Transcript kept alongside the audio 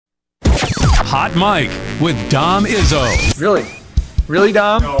Hot Mike with Dom Izzo. Really? Really,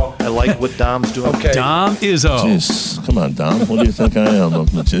 Dom? No. I like what Dom's doing. Okay. Dom Izzo. Jeez, come on, Dom. What do you think I am, a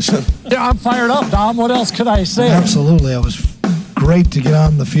magician? Yeah, I'm fired up, Dom. What else could I say? Absolutely. It was great to get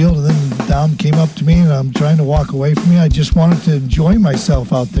on the field, and then Dom came up to me, and I'm trying to walk away from me. I just wanted to enjoy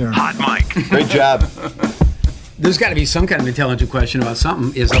myself out there. Hot Mike. Great job. There's got to be some kind of intelligent question about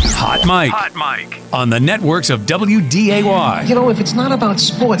something. Is Hot Mike. Hot Mike. On the networks of WDAY. You know, if it's not about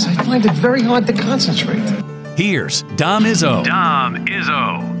sports, I find it very hard to concentrate. Here's Dom Izzo. Dom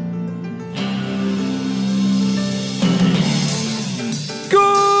Izzo.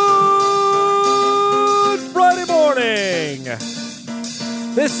 Good Friday morning.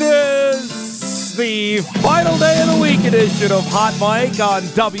 This is the final day of the week edition of Hot Mike on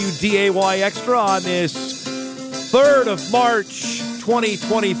WDAY Extra on this 3rd of March,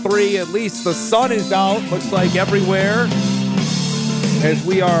 2023. At least the sun is out, looks like everywhere, as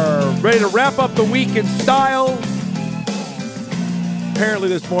we are ready to wrap up the week in style. Apparently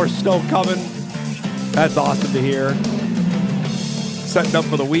there's more snow coming. That's awesome to hear. Setting up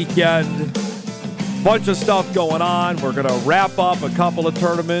for the weekend. Bunch of stuff going on. We're going to wrap up a couple of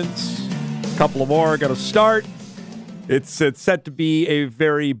tournaments. A couple of more are going to start. It's set to be a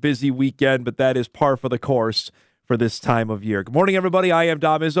very busy weekend, but that is par for the course for this time of year. Good morning, everybody. I am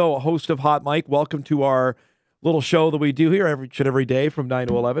Dom Izzo, a host of Hot Mike. Welcome to our little show that we do here every day from 9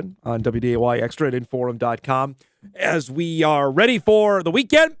 to 11 on WDAY Extra at InForum.com. As we are ready for the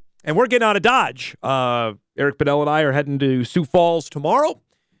weekend, and we're getting out of Dodge. Eric Bennell and I are heading to Sioux Falls tomorrow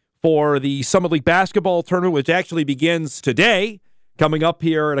for the Summit League basketball tournament, which actually begins today. Coming up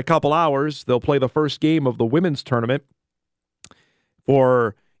here in a couple hours, they'll play the first game of the women's tournament.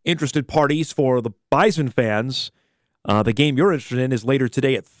 For interested parties, for the Bison fans, the game you're interested in is later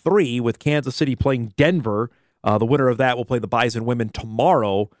today at 3 with Kansas City playing Denver. The winner of that will play the Bison women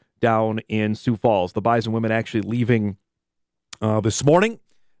tomorrow down in Sioux Falls. The Bison women actually leaving this morning.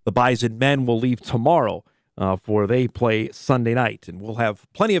 The Bison men will leave tomorrow for they play Sunday night. And we'll have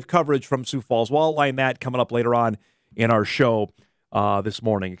plenty of coverage from Sioux Falls. We'll outline that coming up later on in our show this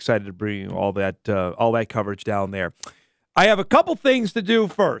morning. Excited to bring all that coverage down there. I have a couple things to do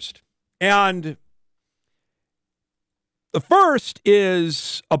first. And the first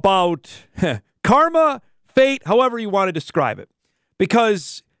is about karma, fate, however you want to describe it.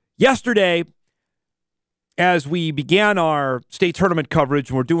 Because yesterday, as we began our state tournament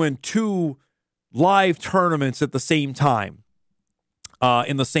coverage, we're doing 2 live tournaments at the same time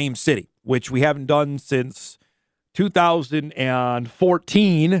in the same city, which we haven't done since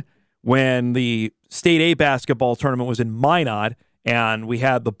 2014 when the State A basketball tournament was in Minot. And we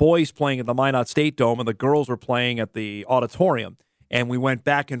had the boys playing at the Minot State Dome, and the girls were playing at the auditorium. And we went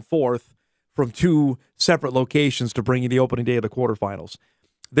back and forth from 2 separate locations to bring you the opening day of the quarterfinals.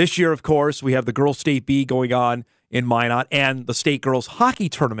 This year, of course, we have the Girls State B going on in Minot and the State Girls Hockey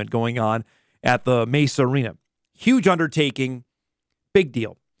Tournament going on at the Mesa Arena. Huge undertaking, big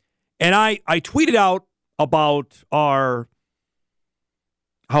deal. And I tweeted out about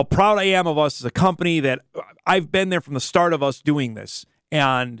how proud I am of us as a company, that I've been there from the start of us doing this.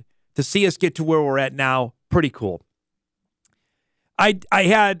 And to see us get to where we're at now, pretty cool. I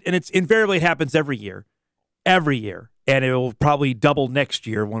had, and it's invariably, it happens every year, and it will probably double next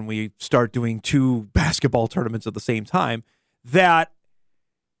year when we start doing 2 basketball tournaments at the same time, that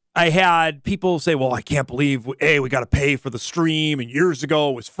I had people say, well, I can't believe, we got to pay for the stream, and years ago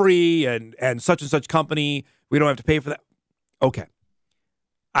it was free, and such company, we don't have to pay for that. Okay.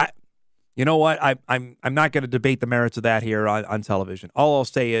 You know what? I'm not going to debate the merits of that here on television. All I'll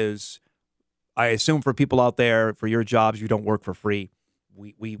say is, I assume for people out there, for your jobs, you don't work for free.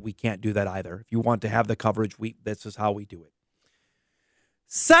 We can't do that either. If you want to have the coverage, this is how we do it.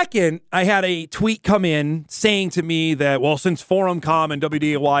 Second, I had a tweet come in saying to me that, well, since ForumCom and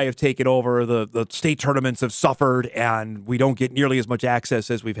WDAY have taken over, the state tournaments have suffered, and we don't get nearly as much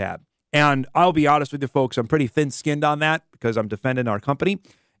access as we've had. And I'll be honest with you folks, I'm pretty thin-skinned on that because I'm defending our company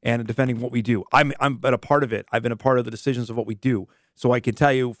and defending what we do. I've been a part of it. I've been a part of the decisions of what we do. So I can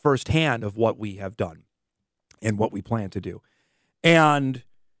tell you firsthand of what we have done and what we plan to do. And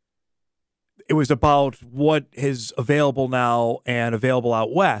it was about what is available now and available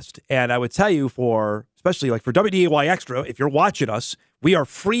out west. And I would tell you, especially for WDAY Extra, if you're watching us, we are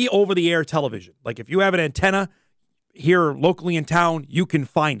free over-the-air television. Like, if you have an antenna here locally in town, you can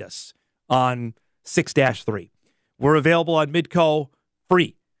find us on 6-3. We're available on Midco,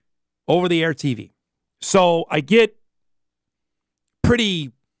 free, over-the-air TV. So I get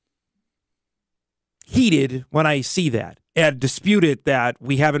pretty heated when I see that and dispute it that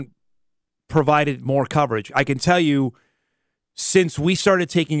we haven't provided more coverage. I can tell you, since we started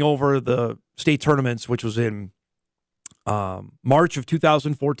taking over the state tournaments, which was in March of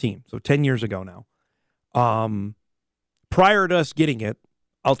 2014, so 10 years ago now. Prior to us getting it,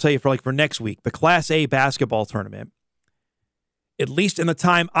 I'll tell you for next week, the Class A basketball tournament, at least in the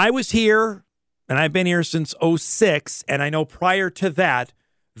time I was here, and I've been here since 2006, and I know prior to that,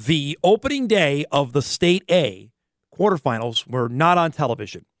 the opening day of the State A quarterfinals were not on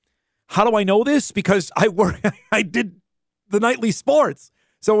television. How do I know this? Because I did the nightly sports.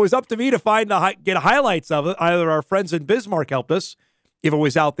 So it was up to me to get highlights of it. Either our friends in Bismarck helped us, if it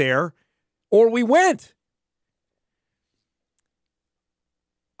was out there, or we went.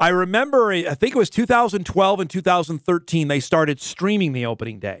 I remember, I think it was 2012 and 2013, they started streaming the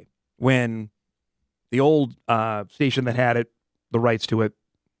opening day when the old station that had it, the rights to it,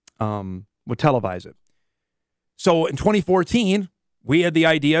 would televise it. So in 2014, we had the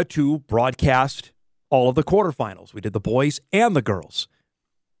idea to broadcast all of the quarterfinals. We did the boys and the girls.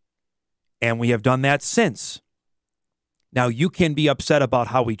 And we have done that since. Now, you can be upset about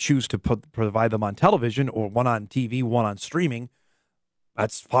how we choose to provide them on television, or one on TV, one on streaming.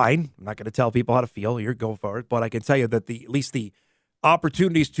 That's fine. I'm not going to tell people how to feel. You're go for it. But I can tell you that at least the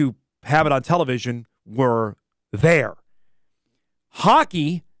opportunities to have it on television were there.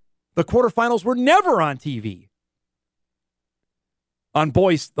 Hockey, the quarterfinals were never on TV. On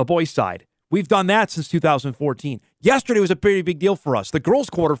the boys' side. We've done that since 2014. Yesterday was a pretty big deal for us. The girls'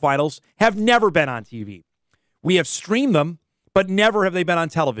 quarterfinals have never been on TV. We have streamed them, but never have they been on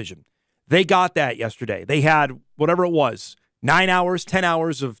television. They got that yesterday. They had whatever it was, 9 hours, 10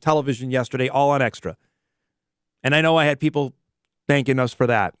 hours of television yesterday, all on extra. And I know I had people thanking us for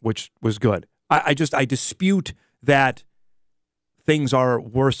that, which was good. I dispute that things are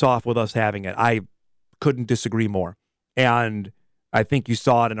worse off with us having it. I couldn't disagree more. And I think you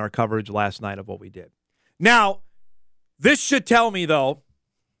saw it in our coverage last night of what we did. Now, this should tell me, though,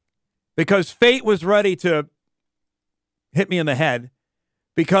 because fate was ready to hit me in the head,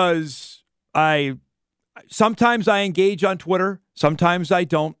 because sometimes I engage on Twitter, sometimes I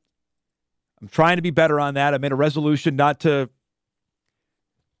don't. I'm trying to be better on that. I made a resolution not to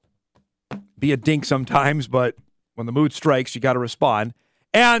be a dink sometimes, but when the mood strikes, you got to respond.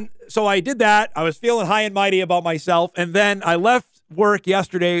 And so I did that. I was feeling high and mighty about myself, and then I left work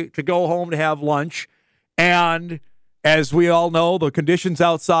yesterday to go home to have lunch, and as we all know, the conditions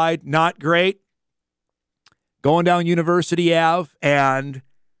outside not great. Going down University Ave, and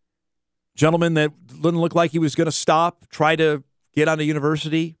gentleman that didn't look like he was going to stop tried to get onto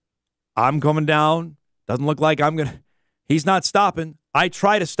University. I'm coming down, doesn't look like he's not stopping. I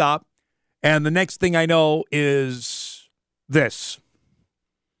try to stop, and the next thing I know is this.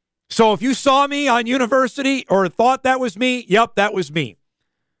 So if you saw me on University or thought that was me, yep, that was me.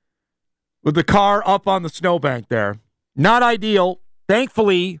 With the car up on the snowbank there. Not ideal.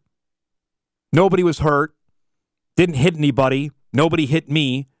 Thankfully, nobody was hurt. Didn't hit anybody. Nobody hit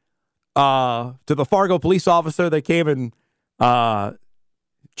me. To the Fargo police officer that came and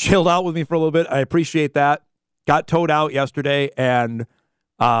chilled out with me for a little bit, I appreciate that. Got towed out yesterday, and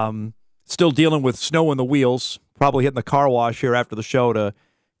still dealing with snow in the wheels. Probably hitting the car wash here after the show to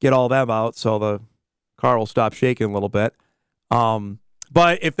get all them out so the car will stop shaking a little bit.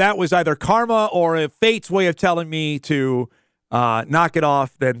 But if that was either karma or if fate's way of telling me to knock it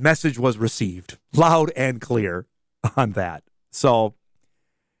off, then message was received loud and clear on that. So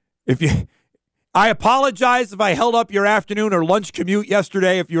I apologize if I held up your afternoon or lunch commute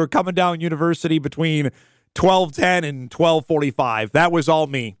yesterday if you were coming down University between 12:10 and 12:45. That was all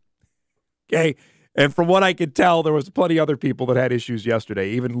me. Okay? And from what I could tell, there was plenty of other people that had issues yesterday,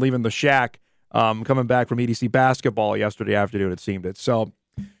 even leaving the shack, coming back from EDC basketball yesterday afternoon, it seemed it. So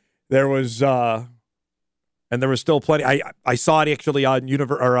there was, and there was still plenty. I saw it actually on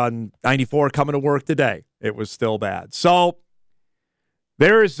on 94 coming to work today. It was still bad. So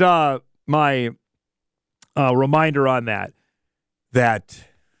there's my reminder on that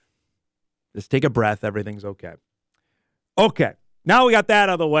just take a breath. Everything's okay. Okay. Now we got that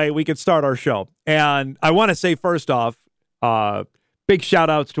out of the way, we can start our show. And I want to say, first off, big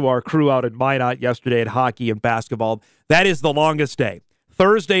shout-outs to our crew out in Minot yesterday at hockey and basketball. That is the longest day.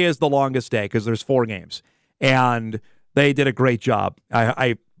 Thursday is the longest day because there's 4 games. And they did a great job.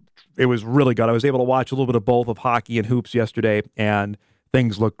 It was really good. I was able to watch a little bit of both of hockey and hoops yesterday, and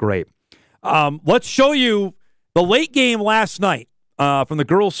things look great. Let's show you the late game last night from the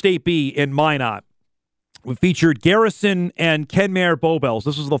girls' State B in Minot. We featured Garrison and Kenmare Bowbells.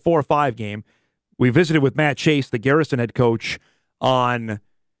 This was the 4-5 game. We visited with Matt Chase, the Garrison head coach, on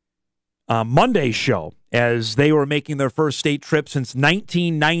Monday's show as they were making their first state trip since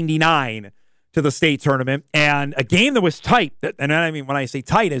 1999 to the state tournament. And a game that was tight. And I mean, when I say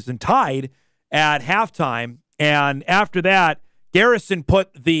tight, as in tied, at halftime. And after that, Garrison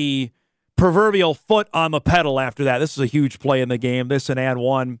put the proverbial foot on the pedal after that. This is a huge play in the game. This and and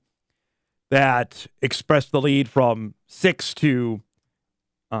one that expressed the lead from 6 to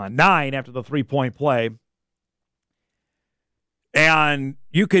 9 after the 3-point play. And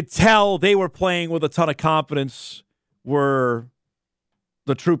you could tell they were playing with a ton of confidence, were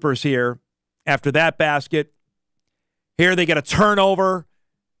the Troopers here. After that basket, here they get a turnover.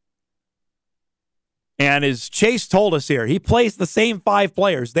 And as Chase told us here, he plays the same 5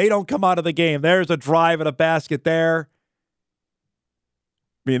 players. They don't come out of the game. There's a drive and a basket there.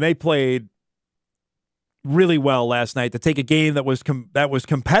 I mean, they played really well last night to take a game that was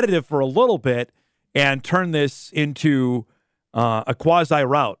competitive for a little bit and turn this into a quasi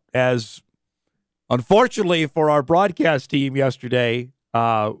rout. As unfortunately for our broadcast team yesterday,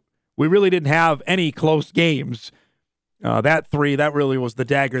 we really didn't have any close games. That really was the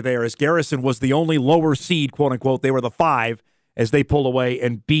dagger there, as Garrison was the only lower seed, quote unquote. They were the 5 as they pulled away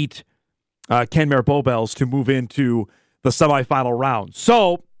and beat Kenmare Bowbells to move into the semifinal round.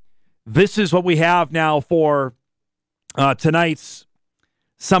 So this is what we have now for tonight's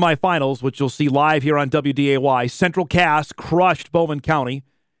semifinals, which you'll see live here on WDAY. Central Cass crushed Bowman County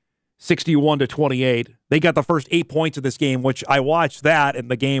 61-28. They got the first 8 points of this game, which I watched that, and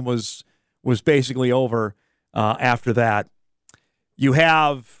the game was basically over after that. You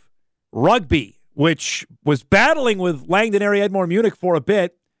have rugby, which was battling with Langdon area Edmore Munich for a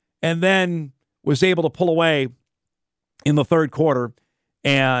bit, and then was able to pull away in the third quarter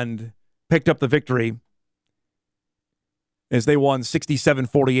and picked up the victory as they won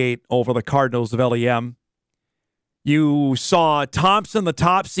 67-48 over the Cardinals of LEM. You saw Thompson, the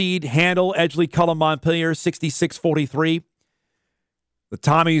top seed, handle Edgeley Cullum Montpelier 66-43. The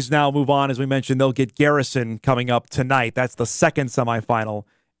Tommies now move on. As we mentioned, they'll get Garrison coming up tonight. That's the second semifinal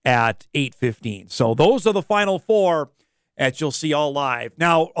at 8:15. So those are the final 4 that you'll see all live.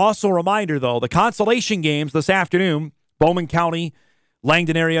 Now, also a reminder, though, the consolation games this afternoon, Bowman County,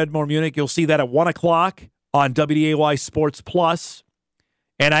 Langdon area Edmore Munich, you'll see that at 1 o'clock on WDAY Sports Plus.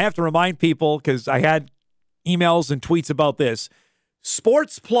 And I have to remind people, because I had emails and tweets about this,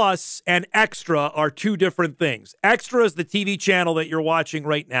 Sports Plus and Extra are 2 different things. Extra is the TV channel that you're watching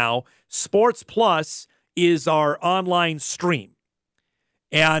right now. Sports Plus is our online stream.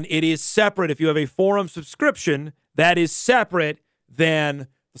 And it is separate. If you have a forum subscription, that is separate than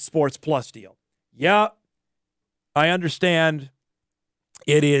the Sports Plus deal. Yeah, I understand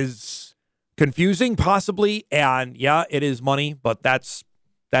it is confusing, possibly, and yeah, it is money, but that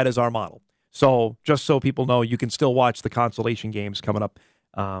is our model. So just so people know, you can still watch the consolation games coming up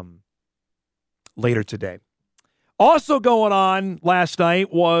later today. Also going on last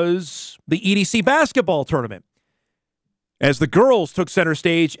night was the EDC basketball tournament, as the girls took center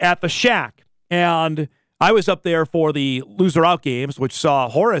stage at the Shack. And I was up there for the loser-out games, which saw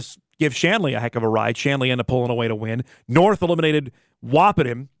Horace give Shanley a heck of a ride. Shanley ended up pulling away to win. North eliminated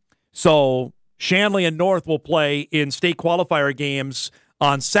Wahpeton. So Shanley and North will play in state qualifier games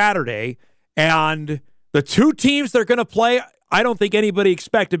on Saturday. And the 2 teams they're going to play, I don't think anybody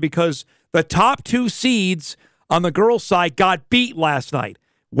expected, because the top 2 seeds on the girls' side got beat last night.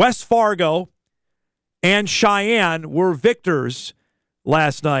 West Fargo and Cheyenne were victors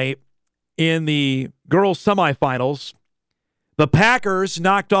last night in the girls' semifinals. The Packers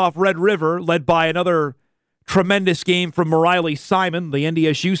knocked off Red River, led by another tremendous game from Mariley Simon, the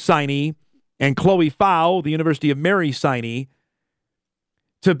NDSU signee, and Chloe Fow, the University of Mary signee,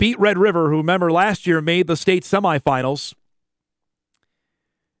 to beat Red River, who, remember, last year made the state semifinals.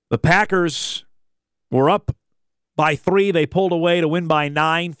 The Packers were up by 3. They pulled away to win by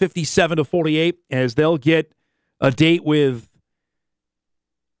 9, 57-48, as they'll get a date with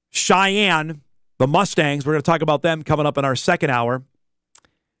Cheyenne, the Mustangs. We're going to talk about them coming up in our second hour,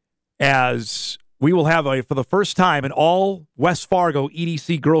 as we will have, for the first time, an all West Fargo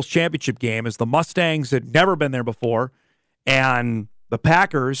EDC Girls Championship game, as the Mustangs had never been there before, and the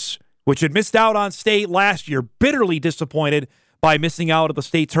Packers, which had missed out on state last year, bitterly disappointed by missing out at the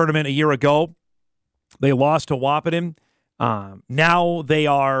state tournament a year ago. They lost to Wahpeton. Now they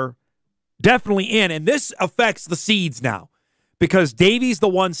are definitely in, and this affects the seeds now, because Davies, the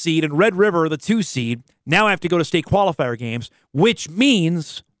 1 seed, and Red River, the 2 seed, now have to go to state qualifier games, which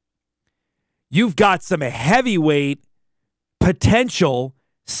means you've got some heavyweight potential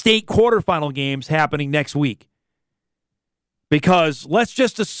state quarterfinal games happening next week. Because let's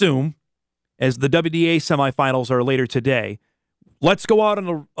just assume, as the WDA semifinals are later today, let's go out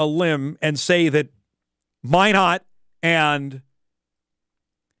on a limb and say that Minot and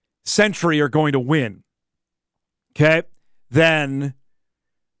Century are going to win. Okay? Then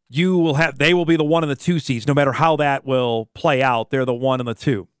they will be the 1 and the 2 seeds, no matter how that will play out. They're the 1 and the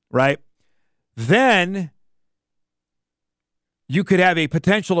 2, right? Then you could have a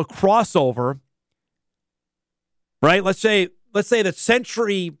potential crossover, right? Let's say that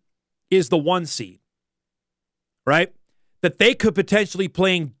Century is the 1 seed, right? That they could potentially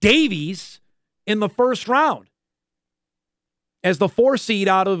playing Davies in the first round as the 4 seed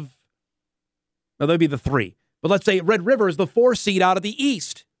out of, well, that'd be the 3. But let's say Red River is the 4 seed out of the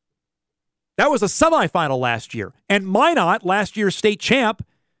East. That was a semifinal last year. And Minot, last year's state champ,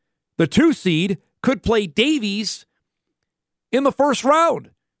 the 2 seed, could play Davies in the first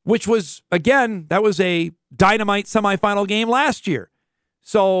round, which was, again, that was a dynamite semifinal game last year.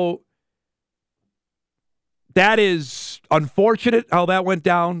 So that is unfortunate how that went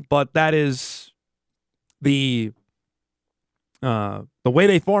down, but that is the way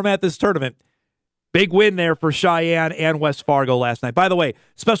they format this tournament. Big win there for Cheyenne and West Fargo last night. By the way,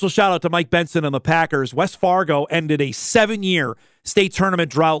 special shout out to Mike Benson and the Packers. West Fargo ended a 7-year state tournament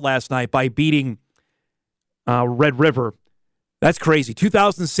drought last night by beating Red River. That's crazy.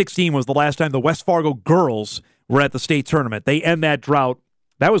 2016 was the last time the West Fargo girls were at the state tournament. They end that drought.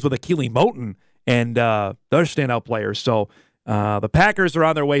 That was with Akili Moten and their standout players. So the Packers are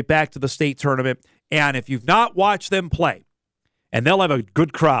on their way back to the state tournament. And if you've not watched them play, and they'll have a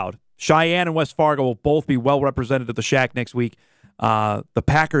good crowd, Cheyenne and West Fargo will both be well represented at the Shack next week. The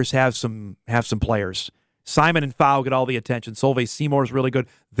Packers have some players. Simon and Fowl get all the attention. Solveig Seymour is really good.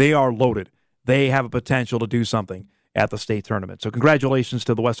 They are loaded. They have a potential to do something at the state tournament. So congratulations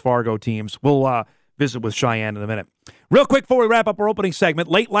to the West Fargo teams. We'll visit with Cheyenne in a minute. Real quick before we wrap up our opening segment,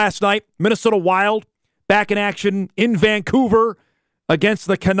 late last night, Minnesota Wild back in action in Vancouver against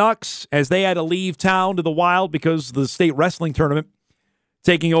the Canucks as they had to leave town to the Wild because of the state wrestling tournament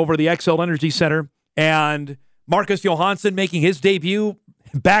taking over the XL Energy Center, and Marcus Johansson making his debut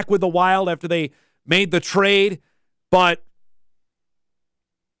back with the Wild after they made the trade. But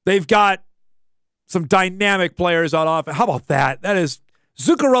they've got some dynamic players on offense. How about that? That is,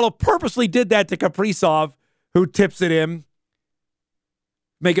 Zuccarello purposely did that to Kaprizov, who tips it in.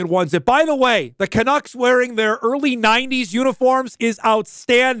 Make it 1-0. By the way, the Canucks wearing their early 90s uniforms is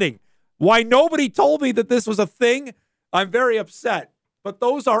outstanding. Why nobody told me that this was a thing, I'm very upset. But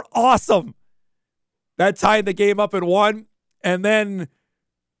those are awesome. That tied the game up at 1. And then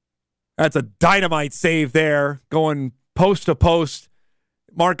that's a dynamite save there, going post to post.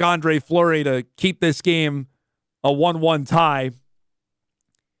 Marc-Andre Fleury to keep this game a 1-1 tie.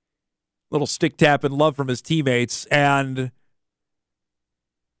 Little stick tap and love from his teammates. And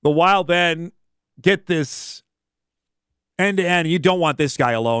the Wild then get this end-to-end. You don't want this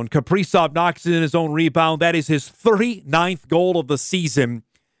guy alone. Kaprizov knocks in his own rebound. That is his 39th goal of the season.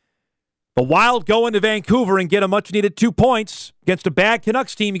 The Wild go into Vancouver and get a much-needed 2 points against a bad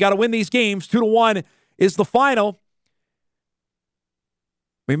Canucks team. You got to win these games. 2-1 is the final.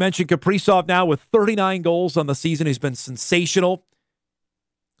 We mentioned Kaprizov now with 39 goals on the season. He's been sensational.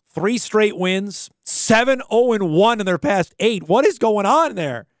 3 straight wins. 7-0-1 in their past 8. What is going on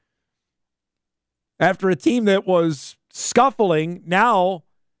there? After a team that was scuffling, now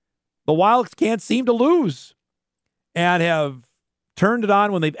the Wild can't seem to lose and have turned it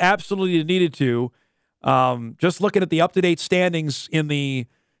on when they've absolutely needed to. Just looking at the up-to-date standings in the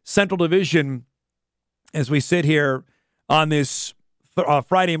Central Division as we sit here on this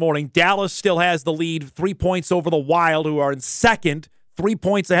Friday morning, Dallas still has the lead, 3 points over the Wild, who are in second, 3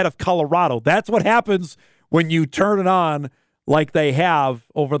 points ahead of Colorado. That's what happens when you turn it on like they have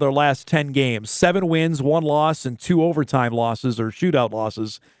over their last 10 games. 7 wins, 1 loss, and 2 overtime losses or shootout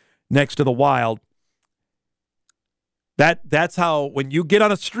losses next to the Wild. That's how, when you get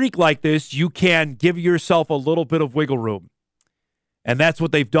on a streak like this, you can give yourself a little bit of wiggle room. And that's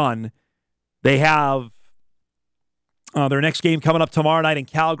what they've done. They have their next game coming up tomorrow night in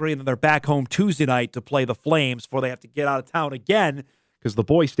Calgary, and then they're back home Tuesday night to play the Flames before they have to get out of town again because the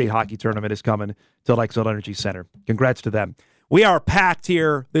boys' state hockey tournament is coming to Lexington Energy Center. Congrats to them. We are packed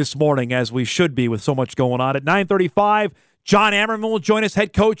here this morning, as we should be with so much going on. At 9:35, Jon Ammerman will join us,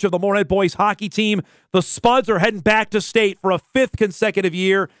 head coach of the Moorhead boys hockey team. The Spuds are heading back to state for a 5th consecutive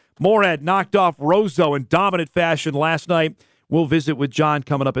year. Moorhead knocked off Roseau in dominant fashion last night. We'll visit with Jon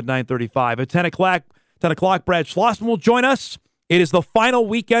coming up at 9:35. At 10 o'clock, Brad Schlossman will join us. It is the final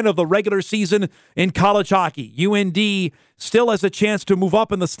weekend of the regular season in college hockey. UND still has a chance to move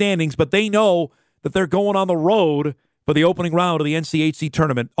up in the standings, but they know that they're going on the road for the opening round of the NCHC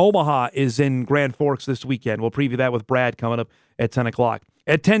tournament. Omaha is in Grand Forks this weekend. We'll preview that with Brad coming up at 10 o'clock.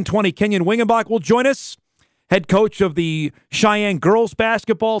 At 10:20, Kenyon Wingenbach will join us, head coach of the Cheyenne girls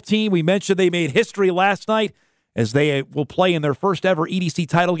basketball team. We mentioned they made history last night as they will play in their first ever EDC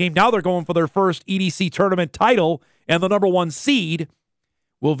title game. Now they're going for their first EDC tournament title and the number 1 seed.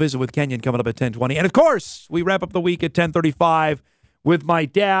 We'll visit with Kenyon coming up at 10:20. And, of course, we wrap up the week at 10:35 with my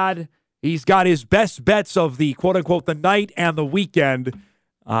dad. He's got his best bets of the, quote-unquote, the night and the weekend.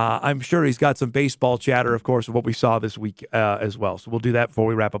 I'm sure he's got some baseball chatter, of course, of what we saw this week as well. So we'll do that before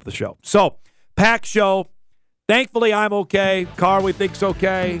we wrap up the show. So, packed show. Thankfully, I'm okay. Carr, we think's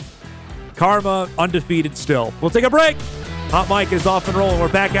okay. Karma, undefeated still. We'll take a break. Hot Mic is off and rolling.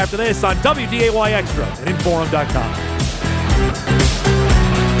 We're back after this on WDAY Extra at InForum.com.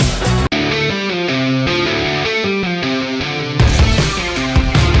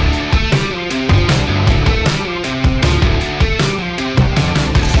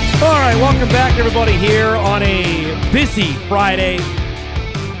 All right, welcome back, everybody, here on a busy Friday.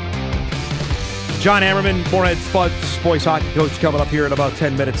 Jon Ammerman, Moorhead Spuds, boys hockey coach, coming up here in about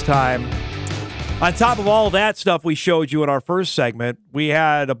 10 minutes' time. On top of all that stuff we showed you in our first segment, we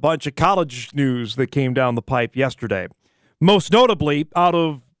had a bunch of college news that came down the pipe yesterday. Most notably, out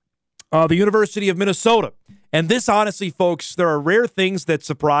of the University of Minnesota. And this, honestly, folks, there are rare things that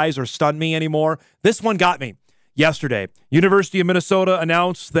surprise or stun me anymore. This one got me. Yesterday, University of Minnesota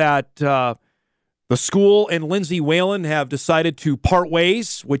announced that the school and Lindsay Whalen have decided to part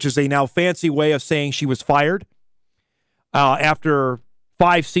ways, which is a now fancy way of saying she was fired after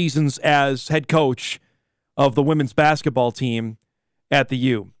 5 seasons as head coach of the women's basketball team at the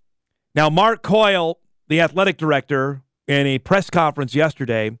U. Now, Mark Coyle, the athletic director, in a press conference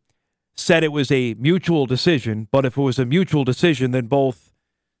yesterday, said it was a mutual decision, but if it was a mutual decision, then both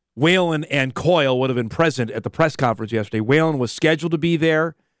Whalen and Coyle would have been present at the press conference yesterday. Whalen was scheduled to be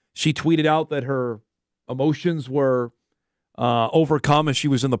there. She tweeted out that her emotions were overcome as she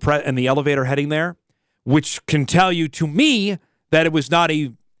was in the elevator heading there, which can tell you, to me, that it was not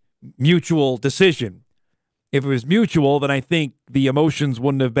a mutual decision. If it was mutual, then I think the emotions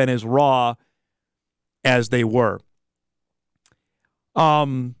wouldn't have been as raw as they were.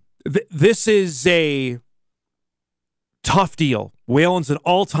 This is a tough deal. Whalen's an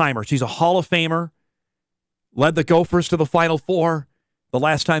all-timer. She's a Hall of Famer. Led the Gophers to the Final Four the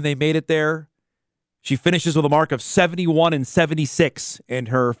last time they made it there. She finishes with a mark of 71-76 in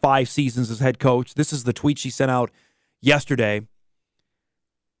her 5 seasons as head coach. This is the tweet she sent out yesterday.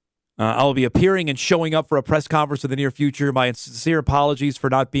 I'll be appearing and showing up for a press conference in the near future. My sincere apologies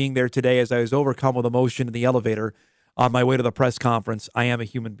for not being there today as I was overcome with emotion in the elevator on my way to the press conference. I am a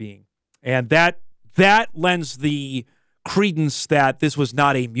human being. And that lends the credence that this was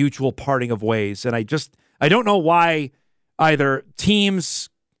not a mutual parting of ways. And I don't know why either teams,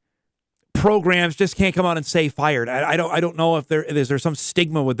 programs just can't come out and say fired. I don't know if there's some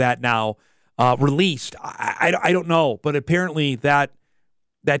stigma with that now, released. I don't know, but apparently that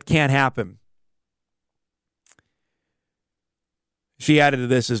can't happen. She added to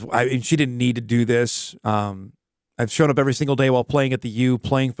this she didn't need to do this. I've shown up every single day while playing at the U,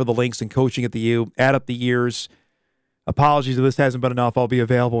 playing for the Lynx and coaching at the U. Add up the years. Apologies if this hasn't been enough. I'll be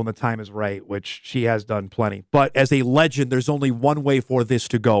available when the time is right, which she has done plenty. But as a legend, there's only one way for this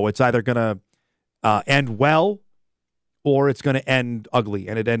to go. It's either going to end well or it's going to end ugly,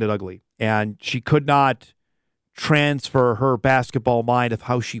 and it ended ugly. And she could not transfer her basketball mind of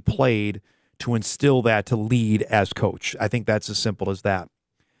how she played to instill that to lead as coach. I think that's as simple as that.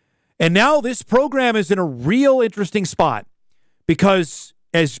 And now this program is in a real interesting spot because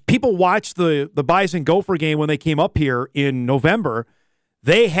as people watch the Bison Gopher game when they came up here in November,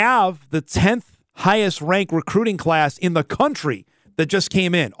 they have the 10th highest ranked recruiting class in the country that just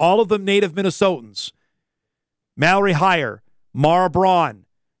came in. All of them native Minnesotans. Mallory Heyer, Mara Braun,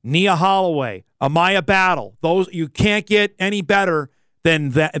 Nia Holloway, Amaya Battle. Those, you can't get any better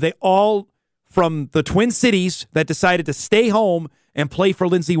than that. They all from the Twin Cities that decided to stay home and play for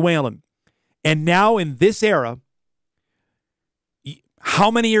Lindsay Whalen. And now in this era,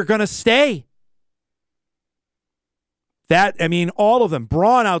 how many are going to stay? All of them.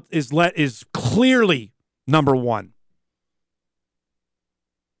 Braun out is clearly number one.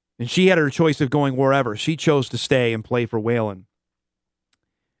 And she had her choice of going wherever. She chose to stay and play for Whalen.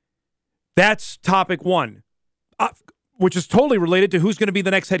 That's topic one, which is totally related to who's going to be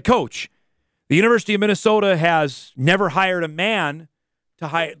the next head coach. The University of Minnesota has never hired a man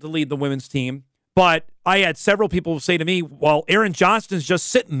to lead the women's team. But I had several people say to me, well, Aaron Johnston's just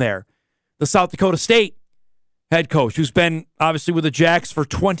sitting there, the South Dakota State head coach, who's been obviously with the Jacks for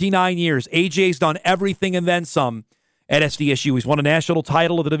 29 years. AJ's done everything and then some at SDSU. He's won a national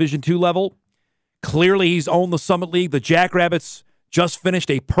title at the Division II level. Clearly, he's owned the Summit League. The Jackrabbits just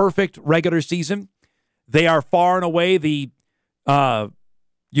finished a perfect regular season. They are far and away the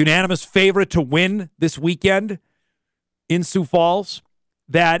unanimous favorite to win this weekend in Sioux Falls,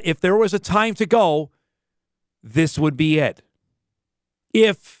 that if there was a time to go, this would be it.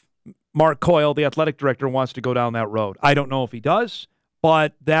 If Mark Coyle, the athletic director, wants to go down that road. I don't know if he does,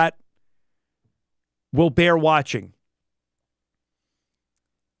 but that will bear watching.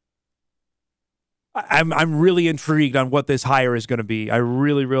 I'm really intrigued on what this hire is going to be. I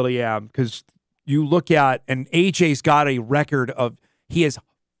really, really am, because you look at, and AJ's got a record of, he has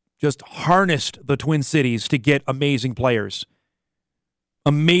just harnessed the Twin Cities to get amazing players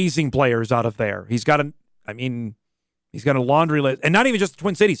out of there. He's got a laundry list, and not even just the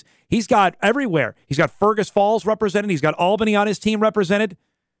Twin Cities. He's got everywhere. He's got Fergus Falls represented. He's got Albany on his team represented.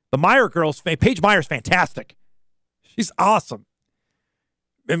 The Meyer girls, Paige Meyer's fantastic. She's awesome.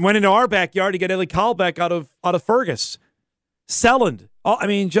 And went into our backyard to get Ellie Kalbeck out of Fergus. Selland.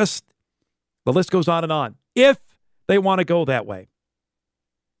 Just the list goes on and on. If they want to go that way.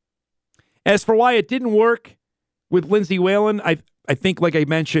 As for why it didn't work with Lindsay Whalen, I think, like I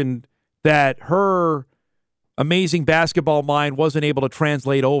mentioned, that her amazing basketball mind wasn't able to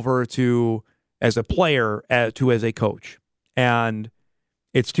translate over to as a player to as a coach. And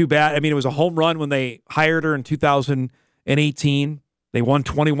it's too bad. It was a home run when they hired her in 2018. They won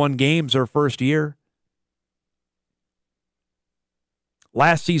 21 games their first year.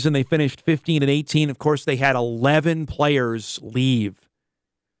 Last season, they finished 15-18. Of course, they had 11 players leave.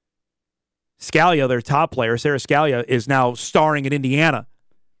 Scalia, their top player, Sarah Scalia, is now starring in Indiana.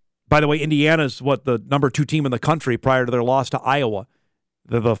 By the way, Indiana's the number 2 team in the country prior to their loss to Iowa.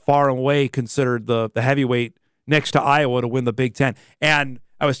 They're the far and away considered the heavyweight next to Iowa to win the Big Ten. And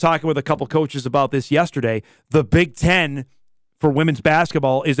I was talking with a couple coaches about this yesterday. The Big Ten for women's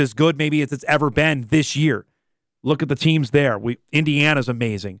basketball is as good maybe as it's ever been this year. Look at the teams there. Indiana's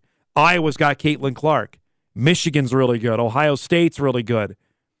amazing. Iowa's got Caitlin Clark. Michigan's really good. Ohio State's really good.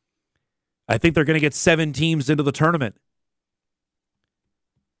 I think they're going to get 7 teams into the tournament.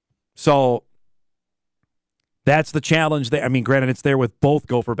 So that's the challenge. Granted, it's there with both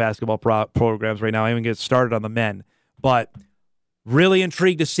Gopher basketball programs right now. I even get started on the men. But really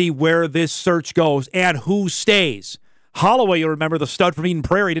intrigued to see where this search goes and who stays. Holloway, you'll remember, the stud from Eden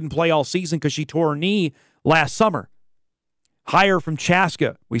Prairie, didn't play all season because she tore her knee last summer. Hire from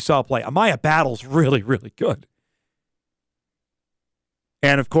Chaska, we saw play. Amaya Battle's really, really good.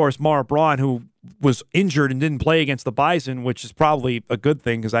 And, of course, Mara Braun, who was injured and didn't play against the Bison, which is probably a good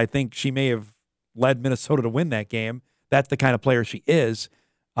thing because I think she may have led Minnesota to win that game. That's the kind of player she is.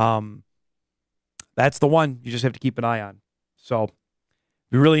 That's the one you just have to keep an eye on. So,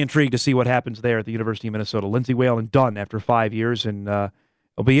 be really intrigued to see what happens there at the University of Minnesota. Lindsay Whalen done after 5 years, and I'll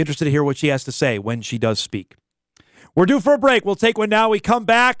be interested to hear what she has to say when she does speak. We're due for a break. We'll take one now. We come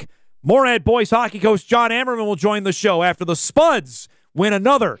back. Moorhead boys hockey coach Jon Ammerman will join the show after the Spuds win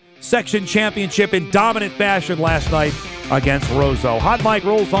another section championship in dominant fashion last night against Roseau. Hot Mic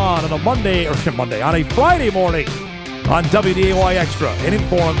rolls on a Friday morning on WDAY Extra and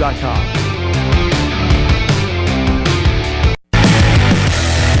InForum.com.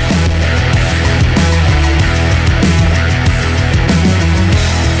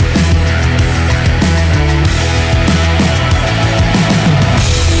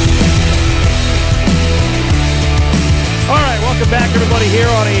 Back, everybody, here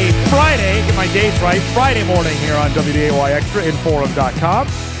on a Friday. Get my dates right. Friday morning here on WDAY Extra, InForum.com.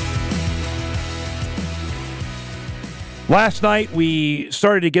 Last night, we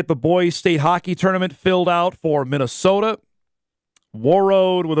started to get the boys' state hockey tournament filled out for Minnesota.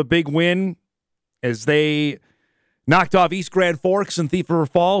 Warroad with a big win as they knocked off East Grand Forks and Thief River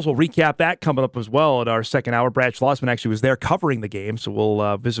Falls. We'll recap that coming up as well in our second hour. Brad Schlossman actually was there covering the game, so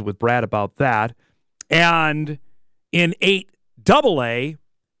we'll visit with Brad about that. And in 8AA,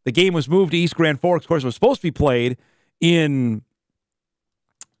 the game was moved to East Grand Forks. Of course, it was supposed to be played in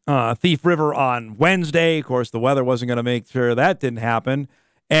Thief River on Wednesday. Of course, the weather wasn't going to make sure that didn't happen,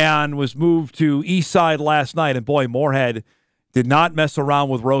 and was moved to East Side last night. And boy, Moorhead did not mess around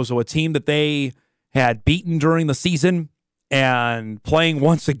with Roseau, a team that they had beaten during the season and playing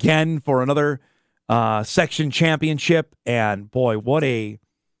once again for another section championship. And boy, what a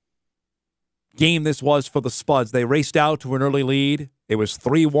game this was for the Spuds. They raced out to an early lead. It was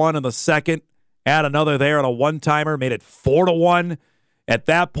 3-1 in the second. Add another there on a one-timer, made it 4-1. At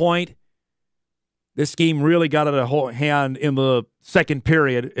that point, this game really got out of hand in the second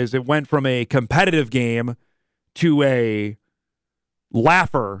period as it went from a competitive game to a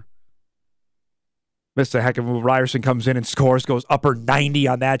laugher. Missed a heck of a move. Ryerson comes in and scores, goes upper 90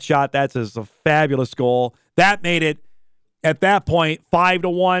 on that shot. That's a fabulous goal. That made it, at that point,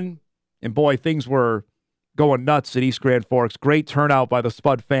 5-1. And boy, things were going nuts at East Grand Forks. Great turnout by the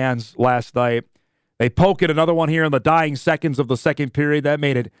Spud fans last night. They poke at another one here in the dying seconds of the second period. That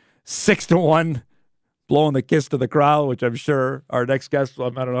made it 6-1, blowing the kiss to the crowd, which I'm sure our next guest, I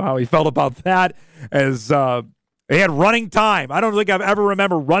don't know how he felt about that, as they had running time. I don't think I've ever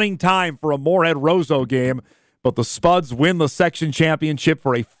remember running time for a Moorhead-Roseau game, but the Spuds win the section championship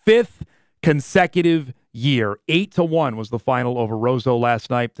for a fifth consecutive year. 8-1 was the final over Roseau last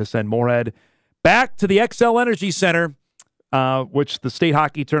night to send Moorhead back to the XL Energy Center, which the state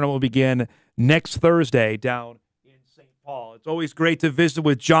hockey tournament will begin next Thursday down in St. Paul. It's always great to visit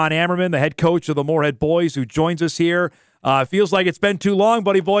with Jon Ammerman, the head coach of the Moorhead boys, who joins us here. Feels like it's been too long,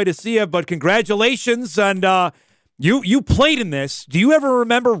 buddy boy, to see you, but congratulations. And you played in this. Do you ever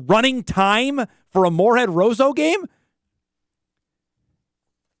remember running time for a Moorhead-Roseau game?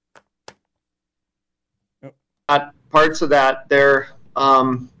 Parts of that there.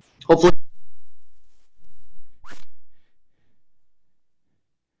 Hopefully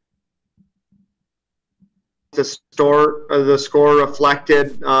the score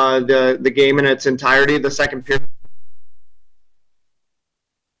reflected the game in its entirety. The second period.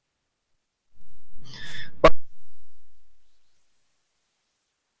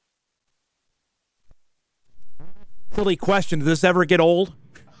 Silly question. Does this ever get old?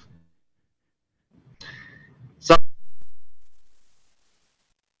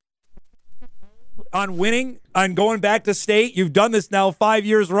 On winning, on going back to state, you've done this now 5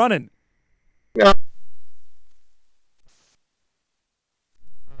 years running. Yeah.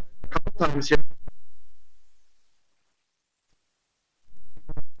 A couple times here.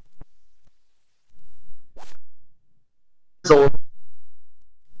 So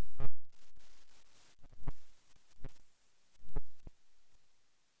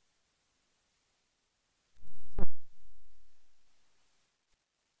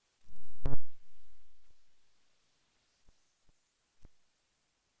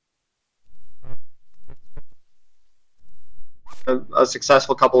a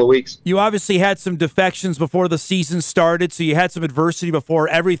successful couple of weeks. You obviously had some defections before the season started, so you had some adversity before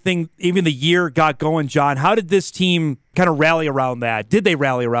everything, even the year got going, John. How did this team kind of rally around that? Did they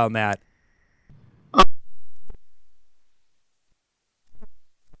rally around that?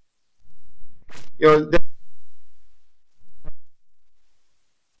 You know, that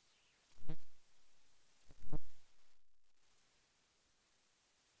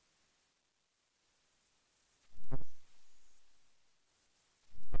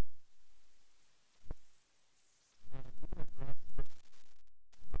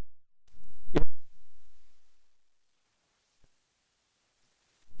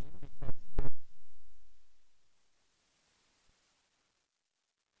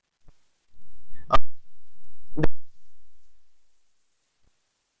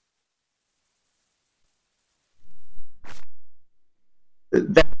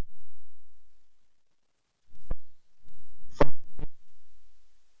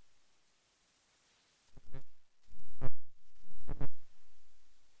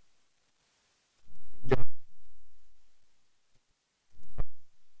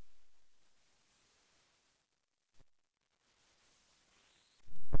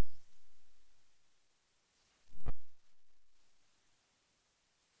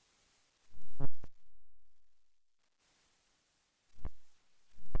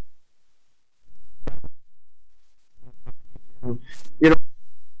you know,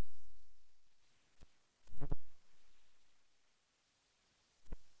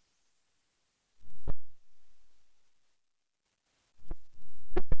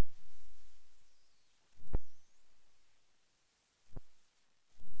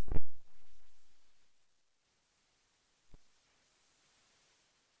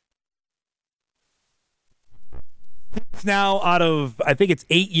 Now, out of, I think it's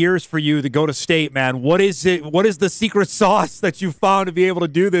 8 years for you to go to state, man. What is it? What is the secret sauce that you found to be able to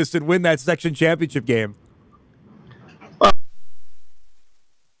do this and win that section championship game?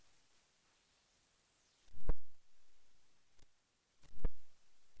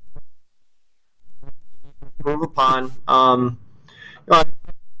 Improve upon.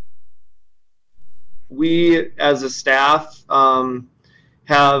 We, as a staff,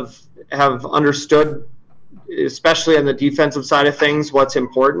 have understood, especially on the defensive side of things, what's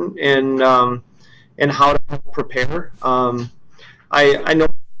important and how to prepare. I know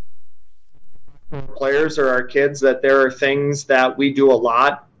players or our kids that there are things that we do a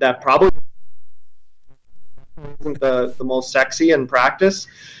lot that probably isn't the most sexy in practice,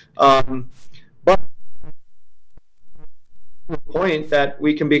 but to the point that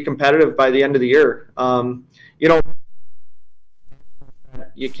we can be competitive by the end of the year. You know,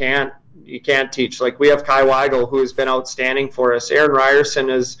 you can't teach. Like, we have Kai Weigel, who has been outstanding for us. Aaron Ryerson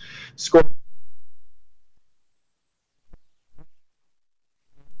has scored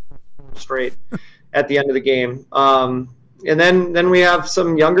straight at the end of the game. And then we have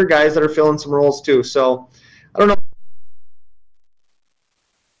some younger guys that are filling some roles too. So I don't know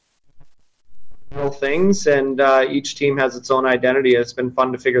things, and each team has its own identity. It's been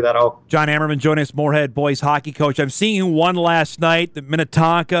fun to figure that out. Jon Ammerman, Jonas Moorhead, boys hockey coach. I'm seeing one last night, the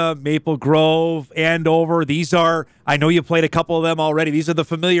Minnetonka, Maple Grove, Andover. These are, I know you played a couple of them already. These are the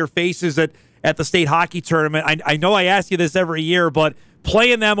familiar faces at the state hockey tournament. I know I ask you this every year, but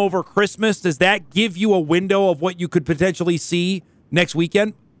playing them over Christmas, does that give you a window of what you could potentially see next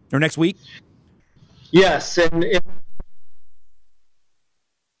weekend or next week? Yes, and it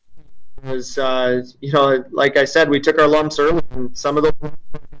was, like I said, we took our lumps early, and some of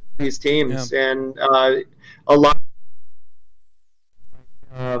these teams, and a lot.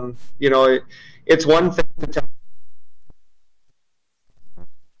 It's one thing to tell.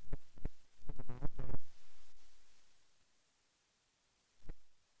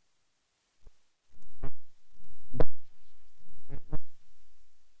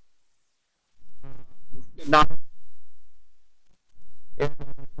 Not.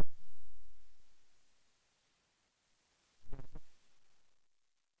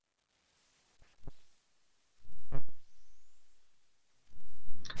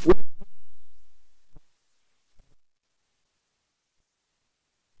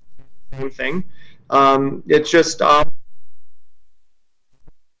 Same thing. It's just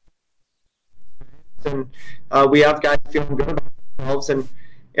and we have guys feeling good about themselves, and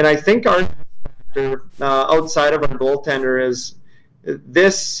I think our factor outside of our goaltender is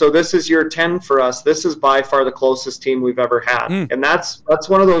this. So this is year 10 for us. This is by far the closest team we've ever had, and that's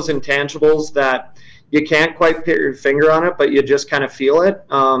one of those intangibles that you can't quite put your finger on it, but you just kind of feel it.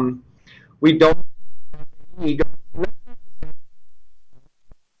 We don't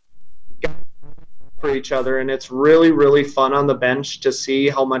for each other, and it's really, really fun on the bench to see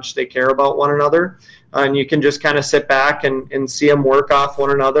how much they care about one another, and you can just kind of sit back and see them work off one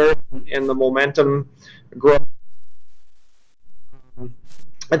another, and the momentum grow.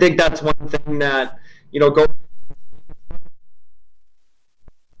 I think that's one thing that, go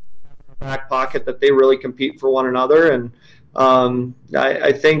back pocket, that they really compete for one another, and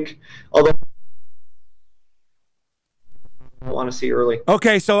I think, although I want to see early.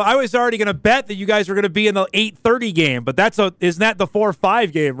 Okay, so I was already going to bet that you guys were going to be in the 8:30 game, but isn't that the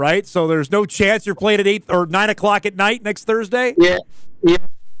 4-5 game, right? So there's no chance you're playing at 8 or 9 o'clock at night next Thursday? Yeah.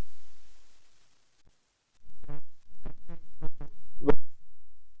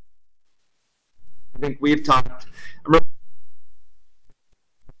 I think we've talked.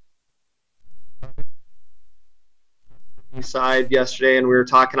 Side yesterday, and we were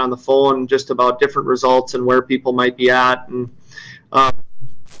talking on the phone just about different results and where people might be at, and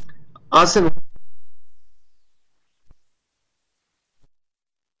us and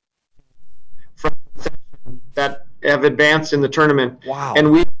from that have advanced in the tournament. Wow!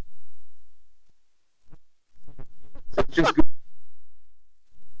 And we just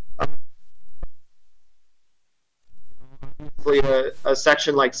a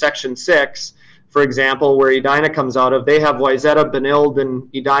section like Section 6. For example, where Edina comes out of, they have Wayzata, Benilde, and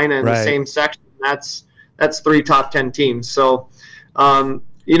Edina in the same section. That's 3 top 10 teams. So, I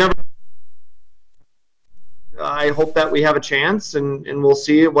hope that we have a chance, and we'll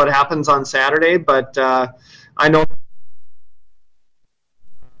see what happens on Saturday. But I know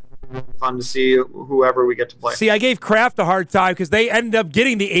it's fun to see whoever we get to play. See, I gave Kraft a hard time because they ended up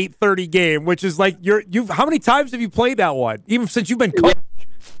getting the 8:30 game, which is like you've. How many times have you played that one? Even since you've been coach?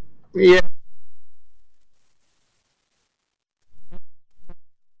 Yeah.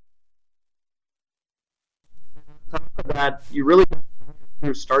 That you really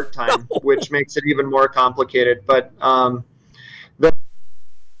do start time, which makes it even more complicated. But the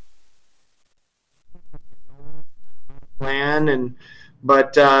plan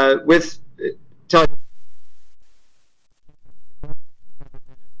with telling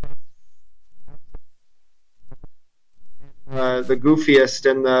the goofiest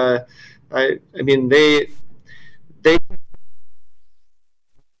and I mean they.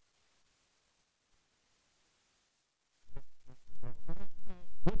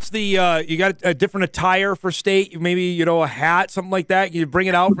 What's the you got a different attire for state? Maybe a hat, something like that. You bring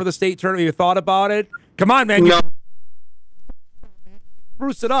it out for the state tournament. You thought about it? Come on, man! No.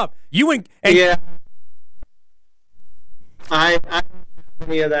 Spruce it up. You and yeah. I don't have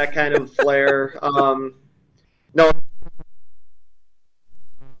any of that kind of flair. No.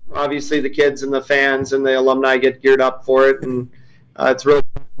 Obviously, the kids and the fans and the alumni get geared up for it, and it's really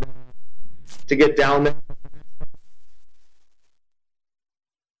get down there.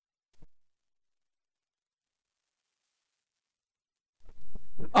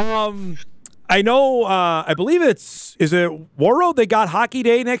 I know, I believe is it Warroad? They got Hockey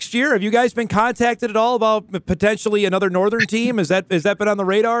Day next year. Have you guys been contacted at all about potentially another Northern team? Has that been on the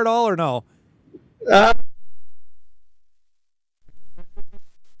radar at all or no?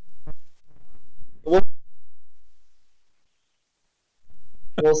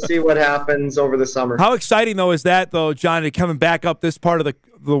 We'll see what happens over the summer. How exciting, though, is that, though, John, to coming back up this part of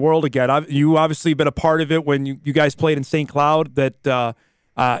the world again? You obviously been a part of it when you guys played in St. Cloud. That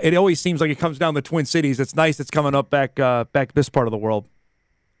it always seems like it comes down to Twin Cities. It's nice it's coming up back this part of the world.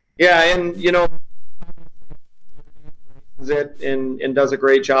 Yeah, and, and does a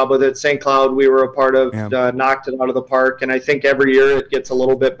great job with it. St. Cloud, we were a part of, knocked it out of the park, and I think every year it gets a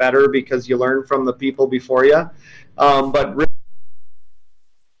little bit better because you learn from the people before you. But really,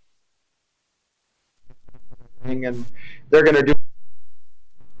 and they're going to do.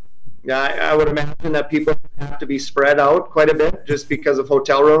 I would imagine that people have to be spread out quite a bit just because of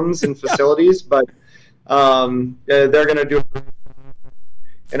hotel rooms and facilities, but they're going to do.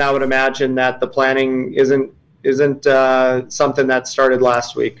 And I would imagine that the planning isn't something that started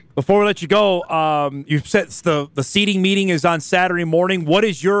last week. Before we let you go, you've said the seating meeting is on Saturday morning. What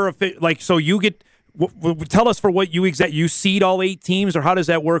is your so you get? Tell us for what you seed all 8 teams, or how does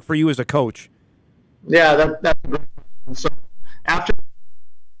that work for you as a coach? Yeah, that's a great question. So after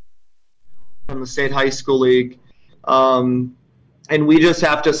from the State High School League, and we just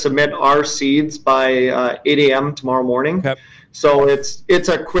have to submit our seeds by 8 a.m. tomorrow morning. Okay. So it's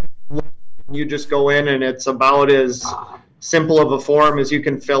a quick. You just go in, and it's about as simple of a form as you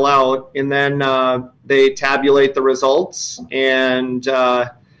can fill out, and then they tabulate the results, and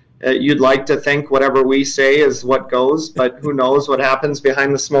you'd like to think whatever we say is what goes, but who knows what happens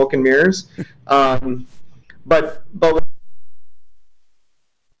behind the smoke and mirrors. But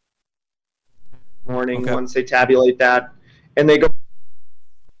morning, once they tabulate that, and they go,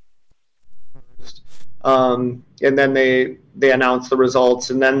 and then they announce the results,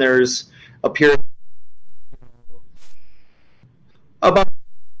 and then there's a period about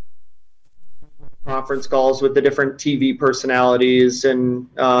conference calls with the different TV personalities and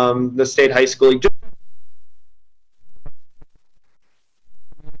the State High School League.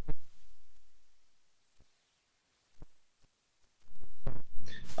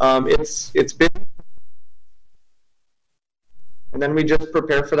 It's big, and then we just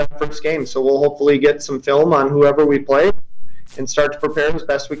prepare for that first game. So we'll hopefully get some film on whoever we play and start to prepare as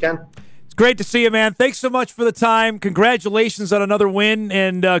best we can. It's great to see you, man. Thanks so much for the time. Congratulations on another win,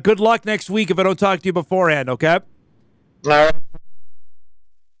 and good luck next week if I don't talk to you beforehand, okay? All right.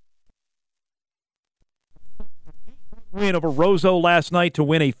 Win over Roseau last night to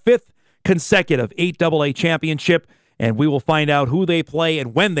win a 5th consecutive 8AA championship, and we will find out who they play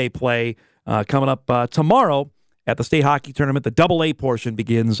and when they play coming up tomorrow at the state hockey tournament. The AA portion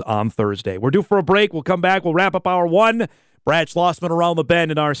begins on Thursday. We're due for a break. We'll come back. We'll wrap up hour 1. Brad Schlossman around the bend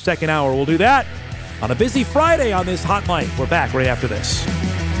in our second hour. We'll do that on a busy Friday on this hot mic. We're back right after this.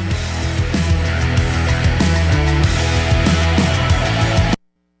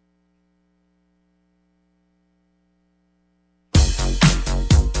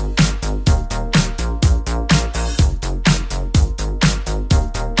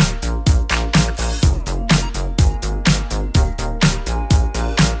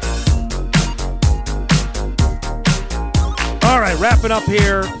 Wrapping up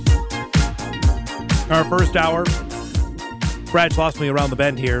here our first hour. Brad Schlossman around the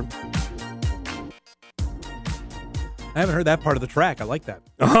bend here. I haven't heard that part of the track. I like that.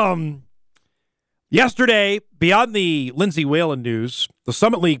 Yesterday, beyond the Lindsey Whalen news, the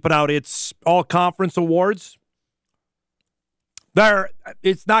Summit League put out its all-conference awards.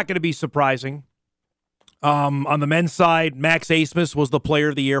 It's not going to be surprising. On the men's side, Max Asmus was the player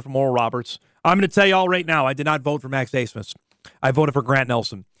of the year from Oral Roberts. I'm going to tell you all right now, I did not vote for Max Asmus. I voted for Grant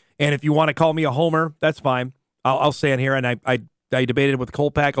Nelson. And if you want to call me a homer, that's fine. I'll stand here, and I debated with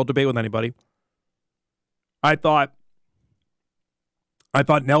Kolpak. I'll debate with anybody. I thought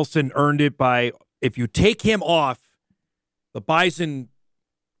Nelson earned it by, if you take him off, the Bison,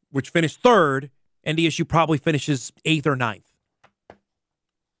 which finished 3rd, NDSU probably finishes 8th or 9th.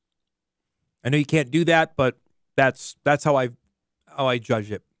 I know you can't do that, but that's how I judge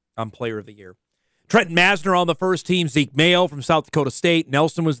it on Player of the Year. Trenton Masner on the first team. Zeke Mayo from South Dakota State.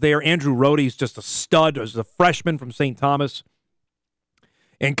 Nelson was there. Andrew Rohde's just a stud as a freshman from St. Thomas.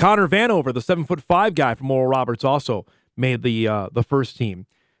 And Connor Vanover, the 7'5" guy from Oral Roberts, also made the first team.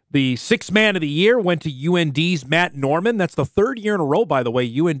 The sixth man of the year went to UND's Matt Norman. That's the third year in a row, by the way,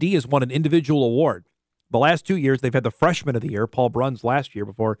 UND has won an individual award. The last 2 years, they've had the freshman of the year, Paul Bruns, last year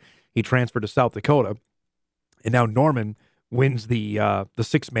before he transferred to South Dakota. And now Norman wins the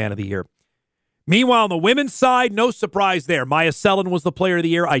sixth man of the year. Meanwhile, on the women's side, no surprise there. Maya Sellen was the player of the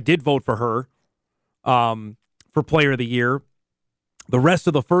year. I did vote for her for player of the year. The rest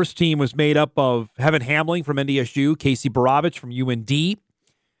of the first team was made up of Heaven Hamling from NDSU, Casey Borovich from UND,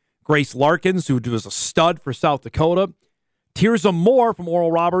 Grace Larkins, who was a stud for South Dakota, Tirza Moore from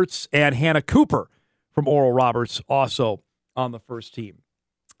Oral Roberts, and Hannah Cooper from Oral Roberts also on the first team.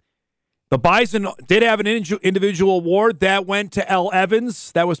 The Bison did have an individual award. That went to Elle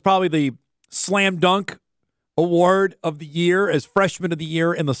Evans. That was probably the slam dunk award of the year as freshman of the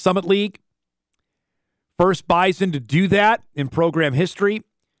year in the Summit League. First Bison to do that in program history.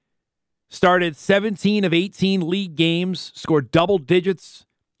 Started 17 of 18 league games, scored double digits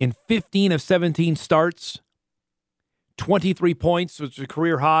in 15 of 17 starts. 23 points, which was a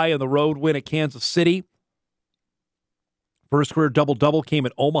career high on the road win at Kansas City. First career double-double came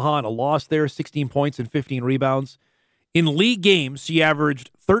at Omaha in a loss there, 16 points and 15 rebounds. In league games, she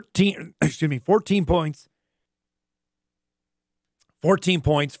averaged 14 points,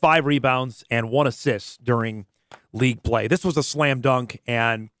 5 rebounds, and 1 assist during league play. This was a slam dunk,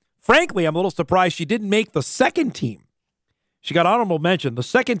 and frankly, I'm a little surprised she didn't make the second team. She got honorable mention. The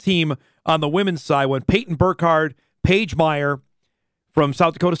second team on the women's side went Peyton Burkhardt, Paige Meyer from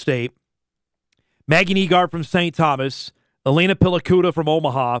South Dakota State, Maggie Negard from St. Thomas, Elena Pilacuda from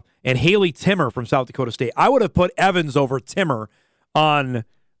Omaha, and Haley Timmer from South Dakota State. I would have put Evans over Timmer on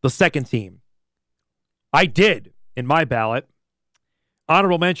the second team. I did in my ballot.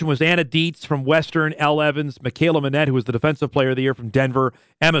 Honorable mention was Anna Dietz from Western, Elle Evans, Michaela Manette, who was the Defensive Player of the Year from Denver,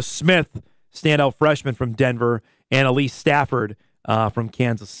 Emma Smith, standout freshman from Denver, and Elise Stafford from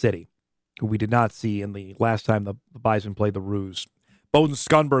Kansas City, who we did not see in the last time the Bison played the Roos. Bowden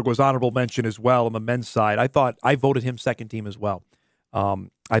Scunberg was honorable mention as well on the men's side. I voted him second team as well.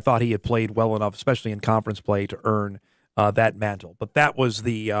 I thought he had played well enough, especially in conference play, to earn that mantle. But that was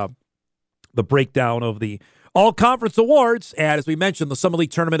the breakdown of the all-conference awards. And as we mentioned, the Summer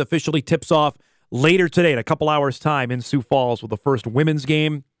League tournament officially tips off later today in a couple hours' time in Sioux Falls with the first women's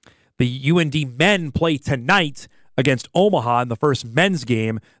game. The UND men play tonight against Omaha in the first men's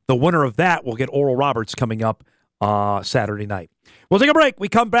game. The winner of that will get Oral Roberts coming up Saturday night. We'll take a break. We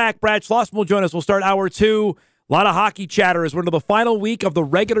come back. Brad Schlossman will join us. We'll start hour 2. A lot of hockey chatter as we're into the final week of the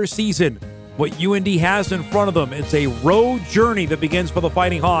regular season. What UND has in front of them, it's a road journey that begins for the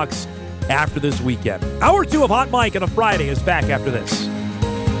Fighting Hawks after this weekend. Hour 2 of Hot Mike on a Friday is back after this.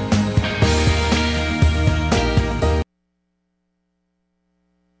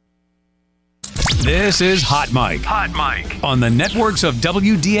 This is Hot Mike. Hot Mike on the networks of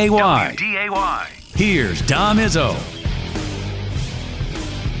WDAY. Here's Dom Izzo.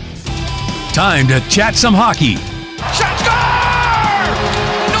 Time to chat some hockey. Shot score!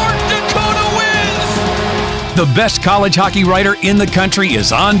 North Dakota wins! The best college hockey writer in the country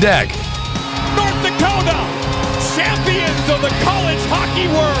is on deck. North Dakota, champions of the college hockey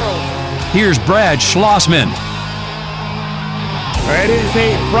world. Here's Brad Schlossman. It is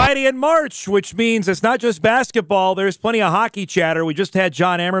a Friday in March, which means it's not just basketball. There's plenty of hockey chatter. We just had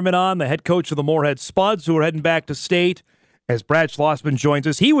Jon Ammerman on, the head coach of the Moorhead Spuds, who are heading back to state as Brad Schlossman joins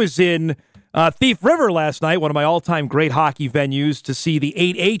us. He was in Thief River last night, one of my all-time great hockey venues, to see the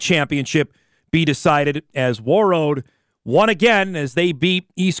 8A championship be decided as Warroad won again as they beat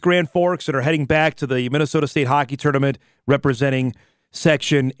East Grand Forks and are heading back to the Minnesota State Hockey Tournament representing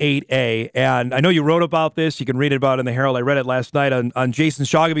Section 8A. And I know you wrote about this. You can read about it in the Herald. I read it last night on Jason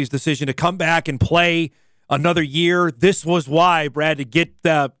Shoggaby's decision to come back and play another year. This was why, Brad, to get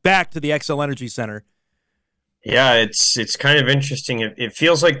back to the XL Energy Center. Yeah, it's kind of interesting. It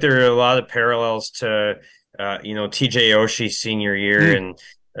feels like there are a lot of parallels to, TJ Oshie's senior year, and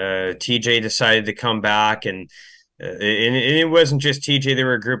TJ decided to come back, and it wasn't just TJ. They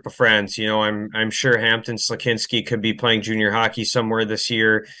were a group of friends. I'm sure Hampton Slakinski could be playing junior hockey somewhere this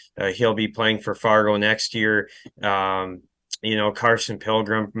year. He'll be playing for Fargo next year. Carson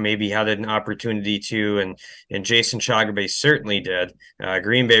Pilgrim maybe had an opportunity to, and Jason Shoggaby certainly did.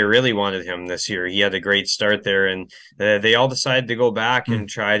 Green Bay really wanted him this year. He had a great start there, and they all decided to go back and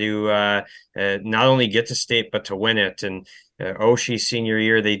try to not only get to state, but to win it. And Oshie's senior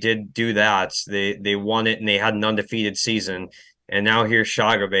year, they did do that. They won it, and they had an undefeated season. And now here's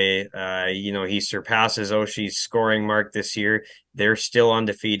Shoggaby. He surpasses Oshie's scoring mark this year. They're still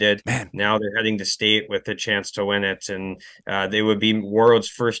undefeated. Man. Now they're heading to state with a chance to win it. And they would be Warroad's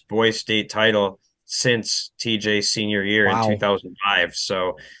first boys state title since TJ's senior year in 2005.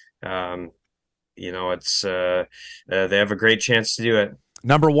 So, it's they have a great chance to do it.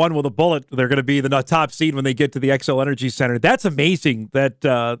 Number one with a bullet, they're going to be the top seed when they get to the XL Energy Center. That's amazing that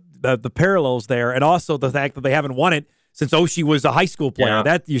the parallels there, and also the fact that they haven't won it since Oshie was a high school player. Yeah.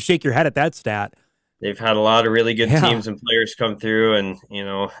 That you shake your head at that stat. They've had a lot of really good teams and players come through, and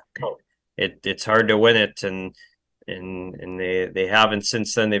it's hard to win it, and they haven't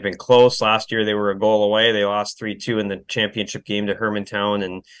since then. They've been close. Last year they were a goal away. They lost 3-2 in the championship game to Hermantown,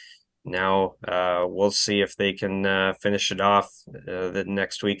 and now we'll see if they can finish it off the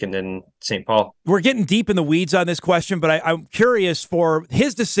next week and then St. Paul. We're getting deep in the weeds on this question, but I'm curious for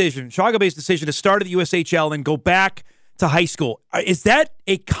his decision, Shagabe's decision to start at the USHL and go back to high school. Is that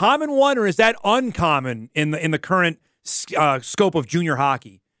a common one, or is that uncommon in the current scope of junior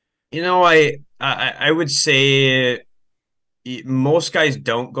hockey? I would say most guys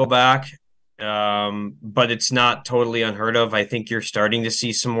don't go back. But it's not totally unheard of. I think you're starting to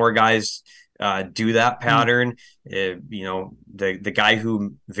see some more guys do that pattern. The guy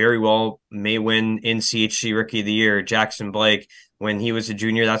who very well may win NCHC Rookie of the Year, Jackson Blake, when he was a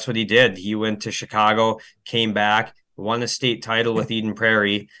junior, that's what he did. He went to Chicago, came back, won a state title with Eden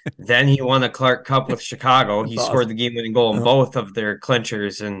Prairie. Then he won a Clark Cup with Chicago. He scored the game-winning goal in both of their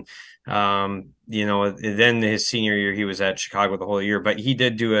clinchers, and then his senior year, he was at Chicago the whole year, but he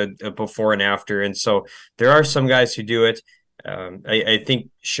did do a before and after. And so there are some guys who do it. I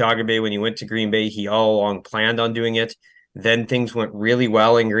think Shagabe, when he went to Green Bay, he all along planned on doing it. Then things went really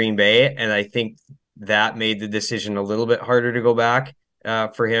well in Green Bay, and I think that made the decision a little bit harder to go back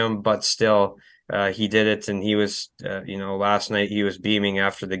for him, but still he did it. And he was, last night he was beaming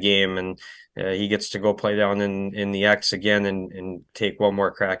after the game, and he gets to go play down in the X again and take one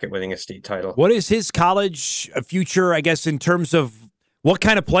more crack at winning a state title. What is his college future, I guess, in terms of what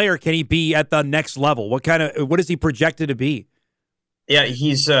kind of player can he be at the next level? What is he projected to be? Yeah,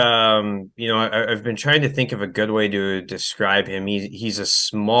 he's, I've been trying to think of a good way to describe him. He's a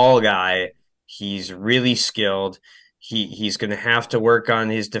small guy. He's really skilled. He's going to have to work on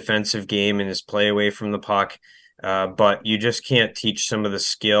his defensive game and his play away from the puck. But you just can't teach some of the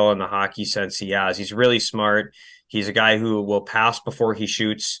skill and the hockey sense he has. He's really smart. He's a guy who will pass before he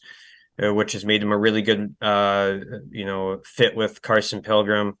shoots, which has made him a really good, fit with Carson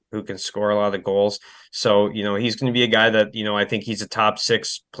Pilgrim, who can score a lot of goals. So, he's going to be a guy that, I think he's a top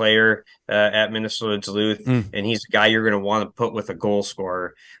 6 player at Minnesota Duluth, and he's a guy you're going to want to put with a goal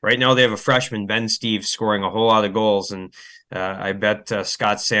scorer. Right now they have a freshman, Ben Steve, scoring a whole lot of goals, and I bet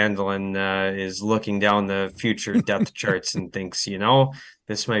Scott Sandlin is looking down the future depth charts and thinks,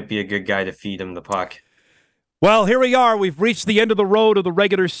 this might be a good guy to feed him the puck. Well, here we are. We've reached the end of the road of the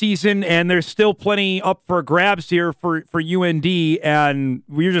regular season, and there's still plenty up for grabs here for UND. And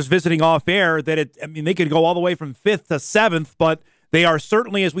we were just visiting off air that they could go all the way from 5th to 7th, but they are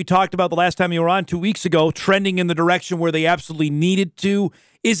certainly, as we talked about the last time you were on 2 weeks ago, trending in the direction where they absolutely needed to.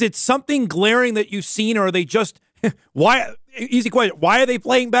 Is it something glaring that you've seen, or are they just why? Easy question. Why are they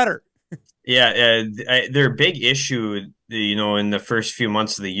playing better? Yeah, their big issue, in the first few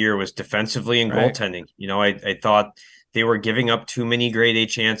months of the year was defensively and goaltending. I thought they were giving up too many grade A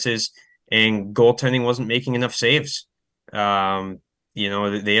chances, and goaltending wasn't making enough saves. They had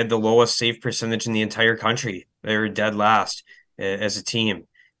the lowest save percentage in the entire country. They were dead last as a team.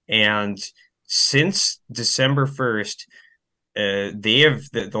 And since December 1st, they have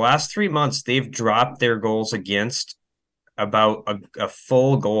the last 3 months, they've dropped their goals against about a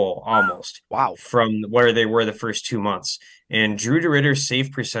full goal almost. Wow. From where they were the first 2 months. And Drew DeRitter's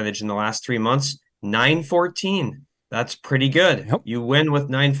save percentage in the last 3 months, .914. That's pretty good. Yep. You win with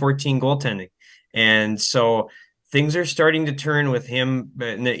 .914 goaltending. And so things are starting to turn with him.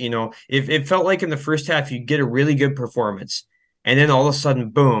 It felt like in the first half you'd get a really good performance, and then all of a sudden,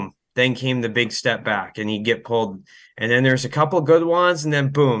 boom, then came the big step back, and he'd get pulled. And then there's a couple good ones, and then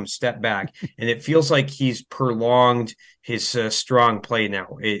boom, step back. And it feels like he's prolonged his strong play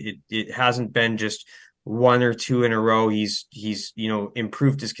now. It hasn't been just one or two in a row. He's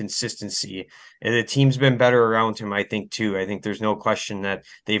improved his consistency, and the team's been better around him, I think, too. I think there's no question that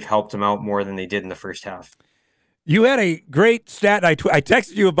they've helped him out more than they did in the first half. You had a great stat. I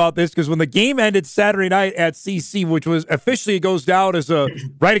texted you about this because when the game ended Saturday night at CC, which was officially, it goes down as a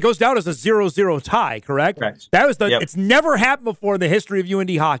 0-0 tie, correct? Correct. That was It's never happened before in the history of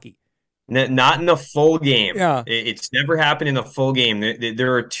UND hockey. Not in a full game. Yeah. It's never happened in a full game.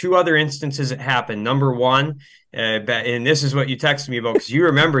 There are 2 other instances it happened. Number one, and this is what you texted me about because you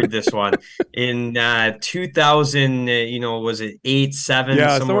remembered this one in 2000. Was it 8-7?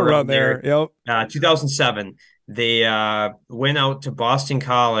 Yeah, somewhere around there. Yep. 2007. They went out to Boston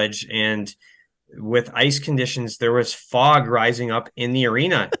College, and with ice conditions, there was fog rising up in the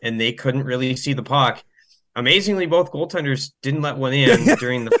arena, and they couldn't really see the puck. Amazingly, both goaltenders didn't let one in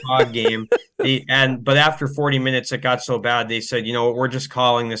during the fog game. But after 40 minutes, it got so bad, they said, you know what, we're just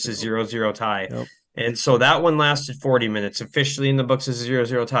calling this a 0-0 tie. Yep. And so that one lasted 40 minutes, officially in the books as a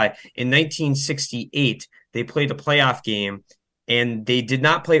 0-0 tie. In 1968, they played a playoff game, and they did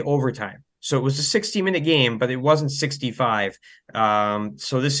not play overtime. So it was a 60-minute game, but it wasn't 65.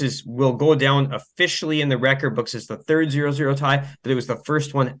 So this will go down officially in the record books as the third 0-0 tie, but it was the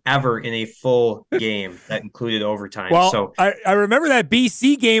first one ever in a full game that included overtime. Well, so I remember that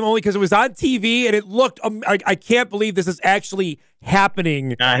BC game only because it was on TV, and it looked I can't believe this is actually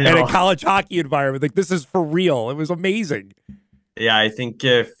happening in a college hockey environment. Like, this is for real. It was amazing. Yeah, I think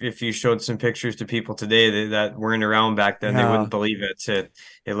if you showed some pictures to people today that weren't around back then, they wouldn't believe it.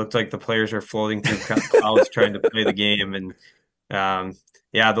 It looked like the players were floating through clouds trying to play the game. And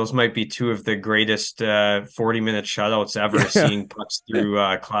those might be two of the greatest 40-minute shutouts ever, seeing pucks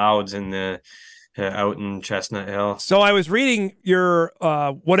through clouds and out in Chestnut Hill. So I was reading your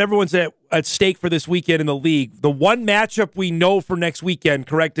what everyone's at stake for this weekend in the league. The one matchup we know for next weekend,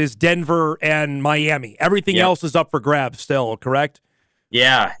 correct, is Denver and Miami. Everything else is up for grabs still, correct?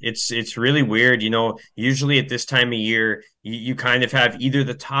 Yeah, it's really weird. Usually at this time of year, you kind of have either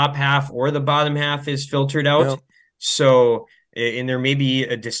the top half or the bottom half is filtered out. Yep. So, and there may be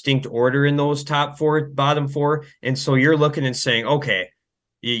a distinct order in those top four, bottom four. And so you're looking and saying, okay,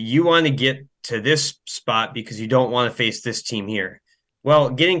 you want to get to this spot because you don't want to face this team here. Well,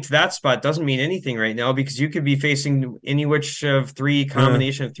 getting to that spot doesn't mean anything right now because you could be facing any which of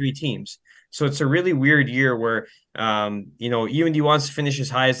combination of three teams. So it's a really weird year where, UND wants to finish as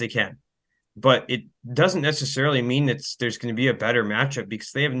high as they can, but it doesn't necessarily mean there's going to be a better matchup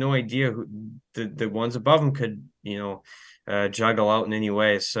because they have no idea who the ones above them could, juggle out in any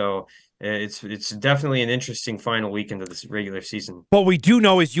way. So it's definitely an interesting final weekend of this regular season. What we do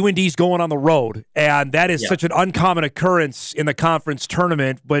know is UND's going on the road, and that is such an uncommon occurrence in the conference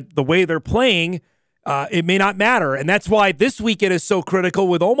tournament. But the way they're playing, it may not matter, and that's why this weekend is so critical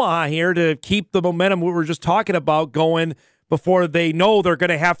with Omaha here to keep the momentum we were just talking about going before they know they're going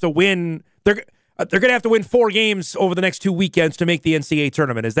to have to win. They're going to have to win 4 games over the next 2 weekends to make the NCAA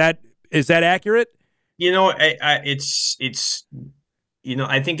tournament. Is that accurate?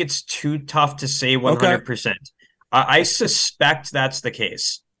 I think it's too tough to say 100%. Okay. I suspect that's the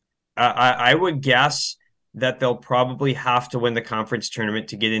case. I would guess that they'll probably have to win the conference tournament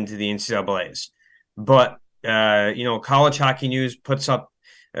to get into the NCAAs. But, College Hockey News puts up,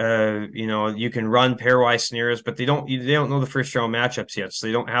 you can run pairwise scenarios, but they don't know the first round matchups yet. So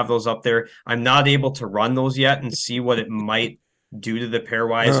they don't have those up there. I'm not able to run those yet and see what it might do to the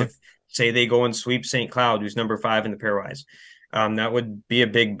pairwise if, say, they go and sweep St. Cloud, who's number 5 in the pairwise. That would be a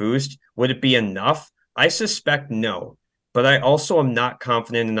big boost. Would it be enough? I suspect no, but I also am not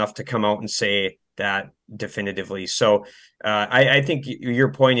confident enough to come out and say that definitively. So I think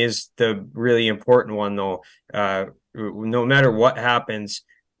your point is the really important one, though. No matter what happens,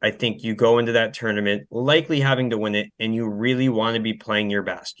 I think you go into that tournament likely having to win it, and you really want to be playing your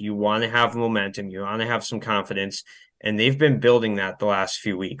best. You want to have momentum. You want to have some confidence, and they've been building that the last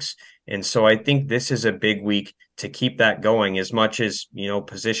few weeks. And so I think this is a big week to keep that going as much as,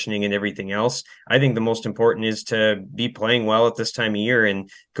 positioning and everything else. I think the most important is to be playing well at this time of year and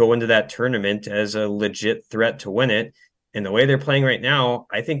go into that tournament as a legit threat to win it. And the way they're playing right now,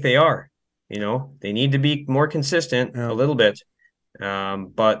 I think they are. They need to be more consistent a little bit,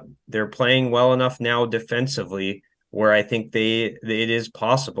 but they're playing well enough now defensively where I think it is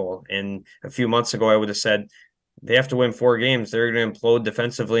possible. And a few months ago, I would have said, they have to win 4 games. They're going to implode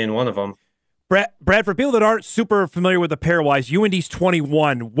defensively in one of them. Brad, for people that aren't super familiar with the pairwise, UND's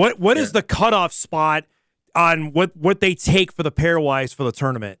 21. What is the cutoff spot on what they take for the pairwise for the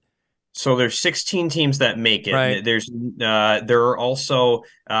tournament? So there's 16 teams that make it. Right. There are also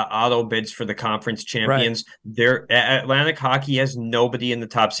auto bids for the conference champions. Right. Atlantic Hockey has nobody in the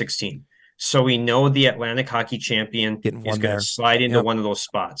top 16. So we know the Atlantic Hockey champion is going to slide into one of those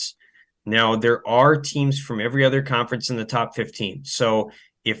spots. Now, there are teams from every other conference in the top 15. So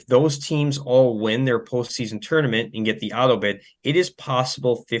if those teams all win their postseason tournament and get the auto bid, it is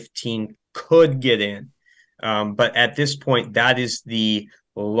possible 15 could get in. But at this point, that is the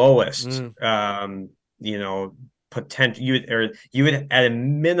lowest, potential. You would at a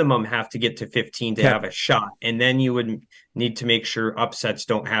minimum have to get to 15 to have a shot. And then you would need to make sure upsets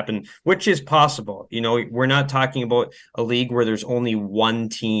don't happen, which is possible. We're not talking about a league where there's only one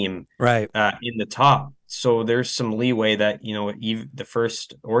team in the top. So there's some leeway that, even the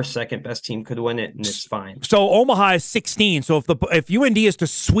first or second best team could win it, and it's fine. So Omaha is 16. So if UND is to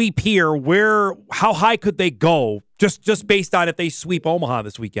sweep here, how high could they go? Just based on if they sweep Omaha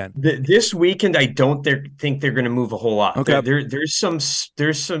this weekend. This weekend, I don't think they're going to move a whole lot. Okay. There's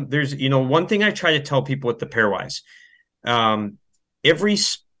one thing I try to tell people with the pairwise. Every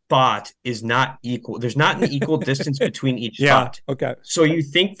spot is not equal. There's not an equal distance between each spot. Okay. So you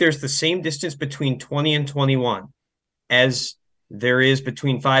think there's the same distance between 20 and 21 as there is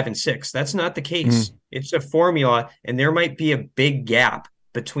between 5 and 6. That's not the case. It's a formula, and there might be a big gap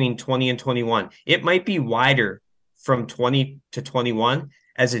between 20 and 21. It might be wider from 20 to 21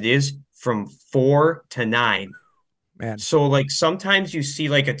 as it is from 4 to 9. Man. So like sometimes you see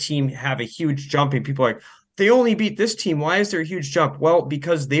like a team have a huge jump and people are like, they only beat this team. Why is there a huge jump? Well,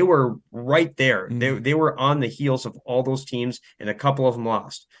 because they were right there. They were on the heels of all those teams, and a couple of them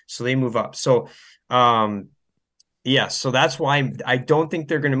lost. So they move up. So, so that's why I don't think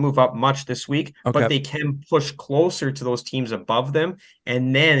they're going to move up much this week, but they can push closer to those teams above them.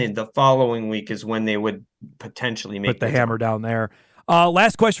 And then in the following week is when they would potentially make put the hammer down there.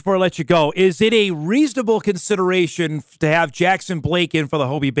 Last question before I let you go. Is it a reasonable consideration to have Jackson Blake in for the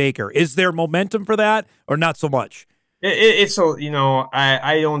Hobie Baker? Is there momentum for that or not so much? It's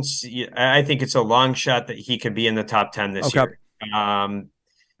I don't see. I think it's a long shot that he could be in the top 10 this year. I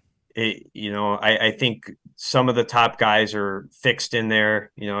think some of the top guys are fixed in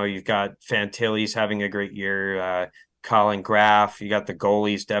there. You've got Fantilli's having a great year. Colin Graff, you got the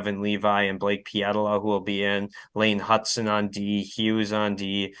goalies, Devin Levi and Blake Pietila, who will be in, Lane Hudson on D, Hughes on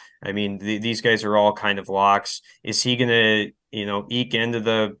D. I mean, these guys are all kind of locks. Is he going to, eke into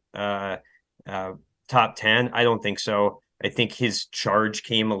the top 10? I don't think so. I think his charge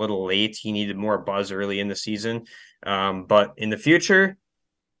came a little late. He needed more buzz early in the season. But in the future,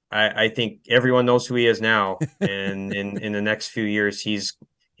 I think everyone knows who he is now. And in the next few years, he's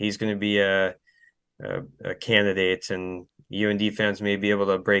going to be a candidate, and UND fans may be able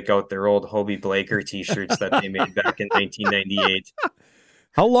to break out their old Hobie Blaker t-shirts that they made back in 1998.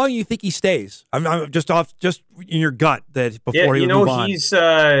 How long do you think he stays? I'm just in your gut that before he would move on.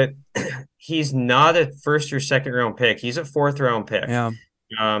 He's not a first or second round pick. He's a fourth round pick. Yeah.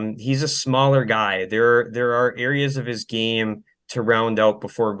 He's a smaller guy. There are areas of his game to round out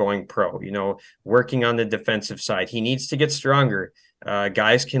before going pro, working on the defensive side. He needs to get stronger.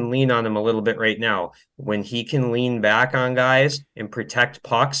 Guys can lean on him a little bit right now. When he can lean back on guys and protect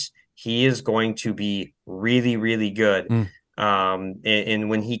pucks, he is going to be really, really good. And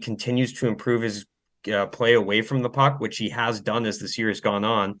when he continues to improve his play away from the puck, which he has done as this year has gone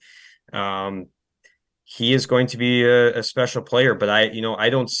on, he is going to be a special player. But I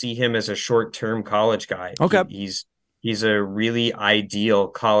don't see him as a short-term college guy. Okay. He's a really ideal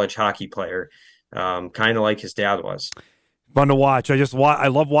college hockey player, kind of like his dad was. Fun to watch. I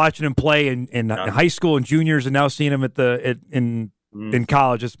love watching him play in high school and juniors, and now seeing him in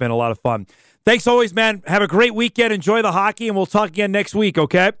college. It's been a lot of fun. Thanks always, man. Have a great weekend. Enjoy the hockey, and we'll talk again next week,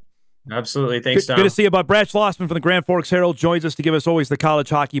 okay? Absolutely. Thanks, Tom. Good to see you, bud. Brad Schlossman from the Grand Forks Herald joins us to give us always the college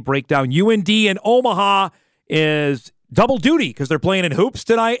hockey breakdown. UND and Omaha is double duty because they're playing in hoops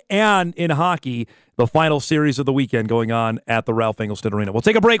tonight and in hockey, the final series of the weekend going on at the Ralph Engelstad Arena. We'll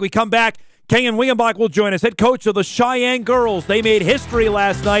take a break. We come back. Kenyon Wingenbach will join us, head coach of the Cheyenne girls. They made history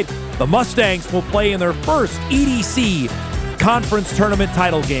last night. The Mustangs will play in their first EDC conference tournament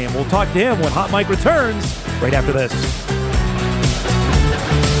title game. We'll talk to him when Hot Mike returns right after this.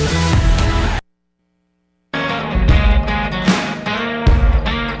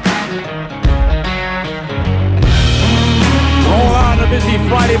 Roll on a busy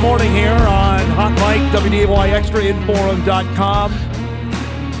Friday morning here on Hot Mike, WDAY Extra, InForum.com.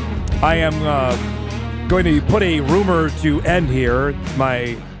 I am going to put a rumor to end here.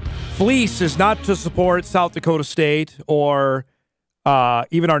 My fleece is not to support South Dakota State or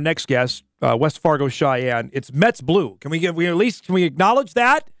even our next guest, West Fargo Cheyenne. It's Mets blue. Can we acknowledge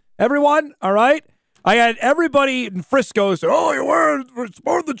that, everyone? All right. I had everybody in Frisco say, "Oh, you're wearing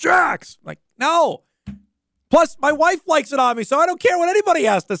support the Jacks." Like, no. Plus, my wife likes it on me, so I don't care what anybody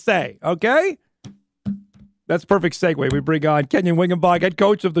has to say. Okay. That's a perfect segue. We bring on Kenyon Wingenbach, head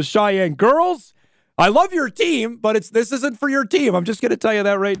coach of the Cheyenne girls. I love your team, but this isn't for your team. I'm just going to tell you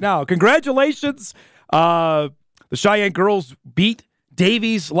that right now. Congratulations. The Cheyenne girls beat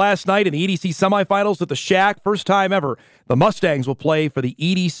Davies last night in the EDC semifinals at the Shack. First time ever. The Mustangs will play for the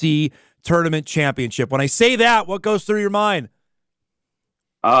EDC Tournament Championship. When I say that, what goes through your mind?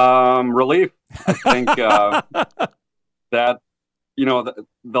 Relief. I think that,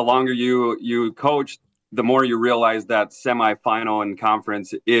 the longer you coach, the more you realize that semifinal in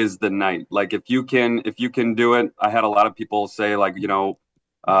conference is the night. Like if you can do it, I had a lot of people say like, you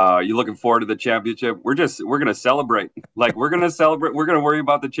looking forward to the championship. We're going to celebrate. Like we're going to celebrate. We're going to worry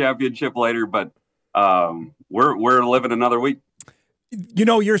about the championship later, but we're living another week.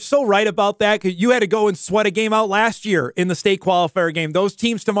 You're so right about that, because you had to go and sweat a game out last year in the state qualifier game. Those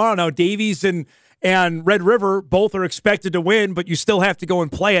teams tomorrow now, Davies and Red River, both are expected to win, but you still have to go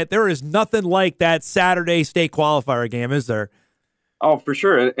and play it. There is nothing like that Saturday state qualifier game, is there? Oh, for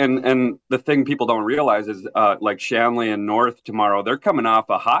sure. And the thing people don't realize is like Shanley and North tomorrow, they're coming off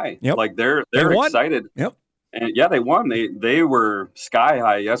a high. Yep. Like they're excited. Yep. And yeah, they won. They were sky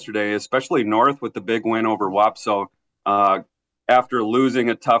high yesterday, especially North with the big win over WAP. So after losing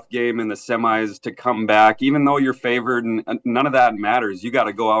a tough game in the semis to come back, even though you're favored, and none of that matters. You got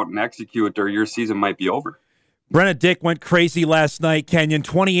to go out and execute or your season might be over. Brenna Dick went crazy last night, Kenyon,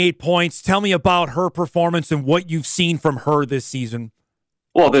 28 points. Tell me about her performance and what you've seen from her this season.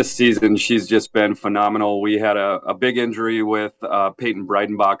 Well, this season, she's just been phenomenal. We had a big injury with Peyton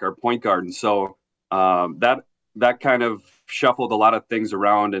Breidenbach, our point guard. And so that kind of shuffled a lot of things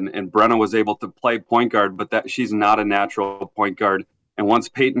around, and Brenna was able to play point guard, but that she's not a natural point guard. And once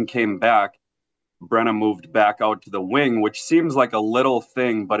Peyton came back, Brenna moved back out to the wing, which seems like a little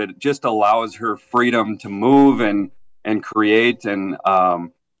thing, but it just allows her freedom to move and create. And,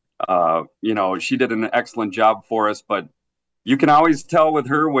 she did an excellent job for us, but you can always tell with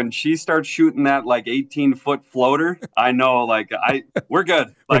her when she starts shooting that like 18-foot floater, I know we're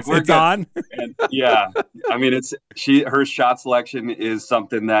good. Like we're good. On. And, yeah. I mean, her shot selection is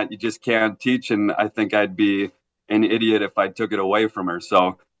something that you just can't teach. And I think I'd be an idiot if I took it away from her.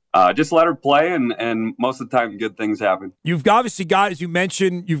 So just let her play. And most of the time, good things happen. You've obviously got, as you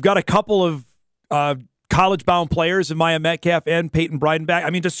mentioned, you've got a couple of college-bound players in Maya Metcalf and Peyton Breidenbach. I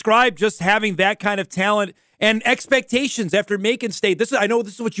mean, describe just having that kind of talent and expectations after Macon State. I know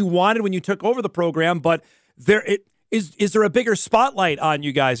this is what you wanted when you took over the program, but is there a bigger spotlight on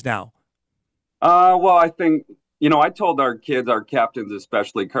you guys now? Well, I think, I told our kids, our captains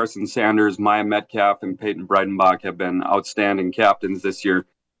especially, Carson Sanders, Maya Metcalf, and Peyton Breidenbach have been outstanding captains this year.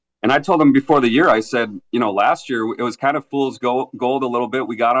 And I told them before the year, I said, last year it was kind of fool's gold a little bit.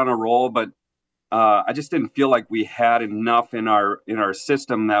 We got on a roll, but I just didn't feel like we had enough in our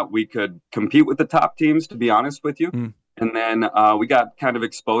system that we could compete with the top teams, to be honest with you. Mm. And then we got kind of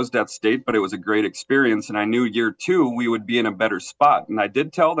exposed at state, but it was a great experience. And I knew year 2 we would be in a better spot. And I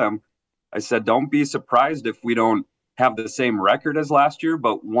did tell them, I said, don't be surprised if we don't have the same record as last year,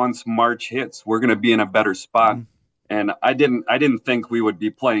 but once March hits, we're going to be in a better spot. Mm. And I didn't think we would be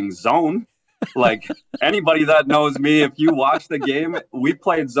playing zone. Like anybody that knows me, if you watch the game, we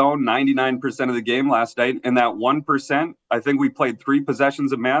played zone 99% of the game last night. And that 1%, I think we played 3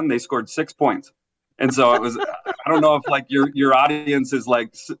 possessions of man. They scored 6 points. And so it was, I don't know if like your audience is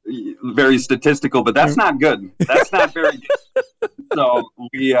like very statistical, but that's not good. That's not very good. So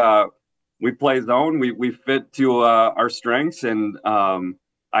we play zone. We fit to our strengths. And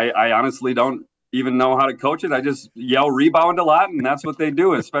I honestly don't even know how to coach it. I just yell rebound a lot, and that's what they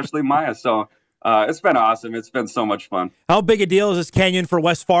do, especially Maya. So it's been awesome. It's been so much fun. How big a deal is this, Kenyon, for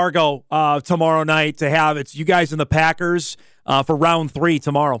West Fargo tomorrow night to have it's you guys and the Packers for round 3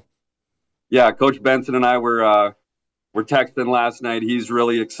 tomorrow? Yeah, Coach Benson and I were texting last night. He's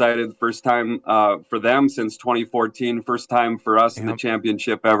really excited. First time for them since 2014. First time for us in the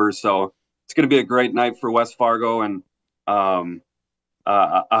championship ever. So it's going to be a great night for West Fargo, and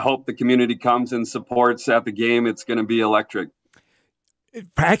I hope the community comes and supports at the game. It's going to be electric.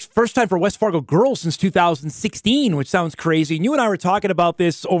 First time for West Fargo girls since 2016, which sounds crazy. And you and I were talking about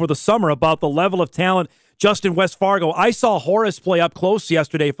this over the summer, about the level of talent just in West Fargo. I saw Horace play up close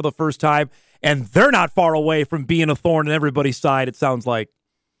yesterday for the first time, and they're not far away from being a thorn in everybody's side, it sounds like.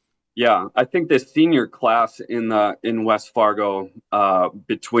 Yeah, I think the senior class in West Fargo,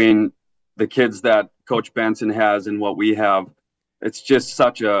 between the kids that Coach Benson has and what we have, it's just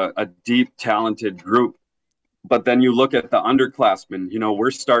such a deep, talented group. But then you look at the underclassmen,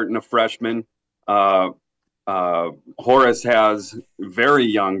 we're starting a freshman. Horace has very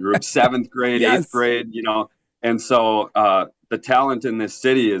young groups, 7th grade, yes. 8th grade, and so the talent in this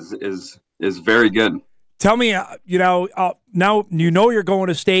city is very good. Tell me, now you're going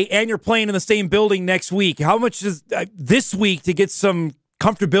to state and you're playing in the same building next week. How much is this week to get some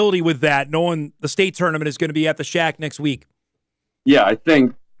comfortability with that, knowing the state tournament is going to be at the Shack next week? Yeah, I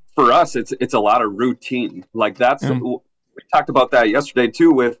think for us, it's a lot of routine. Like we talked about that yesterday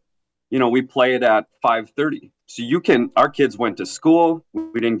too with, we play it at 5:30. So our kids went to school.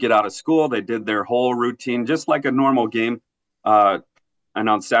 We didn't get out of school. They did their whole routine, just like a normal game. And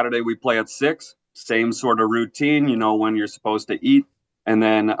on Saturday we play at 6. same sort of routine, when you're supposed to eat, and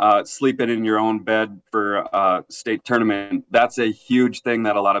then sleeping in your own bed for state tournament. That's a huge thing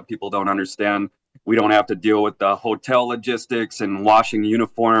that a lot of people don't understand. We don't have to deal with the hotel logistics and washing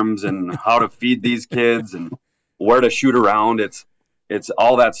uniforms and how to feed these kids and where to shoot around. It's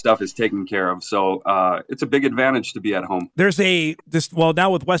all that stuff is taken care of. So it's a big advantage to be at home. There's now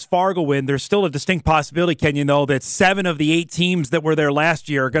with West Fargo win, there's still a distinct possibility, Kenyon, though, that 7 of the 8 teams that were there last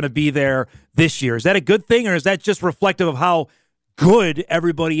year are going to be there this year. Is that a good thing, or is that just reflective of how good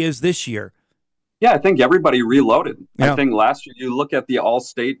everybody is this year? Yeah, I think everybody reloaded. Yeah. I think last year you look at the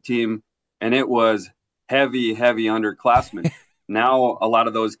all-state team, and it was heavy underclassmen. Now a lot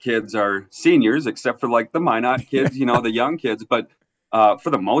of those kids are seniors, except for like the Minot kids, the young kids. But for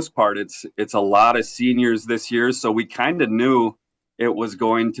the most part, it's a lot of seniors this year. So we kind of knew it was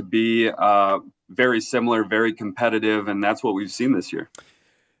going to be very similar, very competitive, and that's what we've seen this year.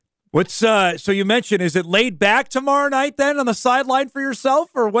 So you mentioned, is it laid back tomorrow night then on the sideline for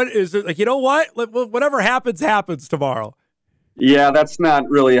yourself, or what is it like? You know what? Whatever happens tomorrow. Yeah, that's not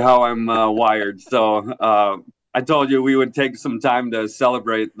really how I'm wired. So I told you we would take some time to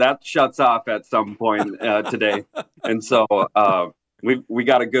celebrate. That shuts off at some point today, and so we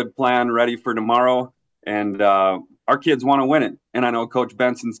got a good plan ready for tomorrow, and our kids want to win it, and I know Coach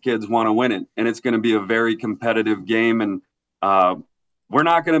Benson's kids want to win it, and it's going to be a very competitive game, and we're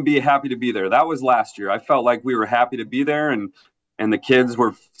not going to be happy to be there. That was last year. I felt like we were happy to be there, and the kids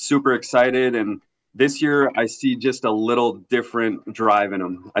were super excited. And this year, I see just a little different drive in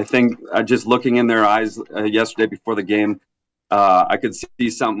them. I think just looking in their eyes yesterday before the game, I could see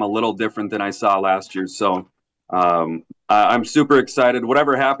something a little different than I saw last year. So I'm super excited.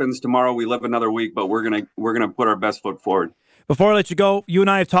 Whatever happens tomorrow, we live another week, but we're gonna put our best foot forward. Before I let you go, you and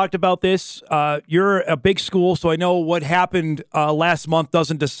I have talked about this. You're a big school, so I know what happened last month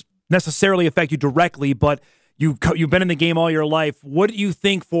doesn't necessarily affect you directly, but you've been in the game all your life. What do you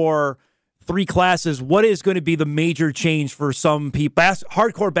think for 3 classes? What is going to be the major change for some people,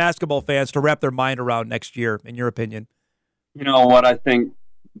 hardcore basketball fans, to wrap their mind around next year, in your opinion? You know what? I think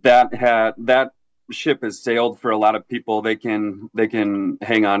that ship has sailed for a lot of people. They can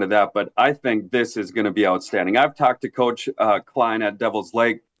hang on to that, but I think this is going to be outstanding. I've talked to Coach Klein at Devil's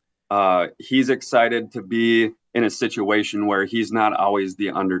Lake. He's excited to be in a situation where he's not always the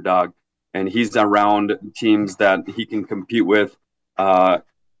underdog, and he's around teams that he can compete with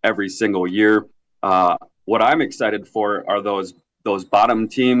every single year. What I'm excited for are those bottom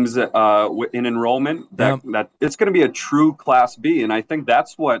teams in enrollment. That it's going to be a true Class B, and I think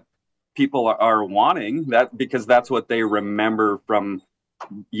that's what people are wanting, that because that's what they remember from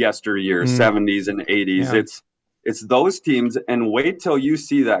yesteryear, 70s and 80s. Yeah. It's those teams, and wait till you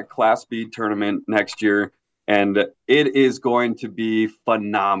see that Class B tournament next year, and it is going to be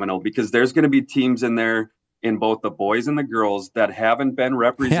phenomenal, because there's going to be teams in there, in both the boys and the girls, that haven't been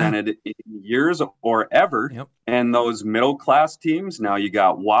represented in years or ever. Yep. And those middle class teams, now you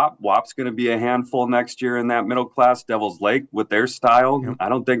got WAP. WAP's going to be a handful next year in that middle class. Devil's Lake with their style. Yep. I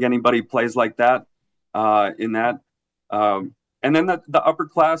don't think anybody plays like that in that. And then the upper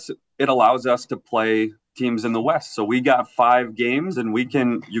class, it allows us to play teams in the West. So we got 5 games, and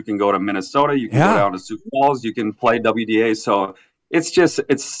you can go to Minnesota, you can go down to Sioux Falls, you can play WDA. So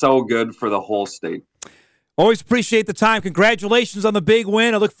it's so good for the whole state. Always appreciate the time. Congratulations on the big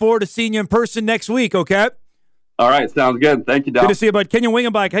win. I look forward to seeing you in person next week, okay? All right, sounds good. Thank you, Dom. Good to see you, bud. Kenyon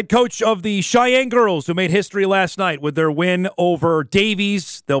Wingenbach, head coach of the Cheyenne girls, who made history last night with their win over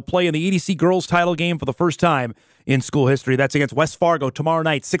Davies. They'll play in the EDC girls title game for the first time in school history. That's against West Fargo tomorrow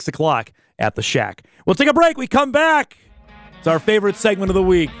night, 6 o'clock at the Shack. We'll take a break. We come back. It's our favorite segment of the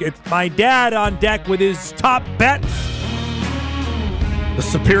week. It's my dad on deck with his top bets. The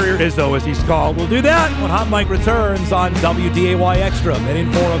Superior Izzo, as he's called. We'll do that when Hot Mike returns on WDAY Extra at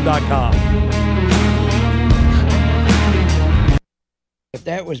InForum.com. If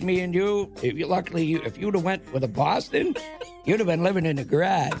that was me and you, if you'd have went with a Boston, you'd have been living in the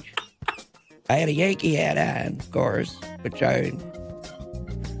garage. I had a Yankee hat on, of course, which I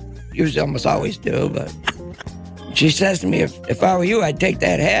usually almost always do, but she says to me, if I were you, I'd take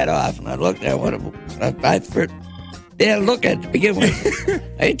that hat off. And I looked at what look at it to begin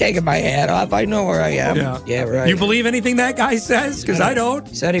with. I ain't taking my hat off. I know where I am. Yeah, right. You believe anything that guy says? Because I don't.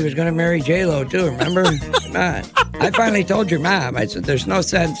 He said he was going to marry J-Lo, too, remember? I finally told your mom. I said, there's no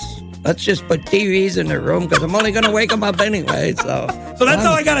sense. Let's just put TVs in the room, because I'm only going to wake them up anyway. So that's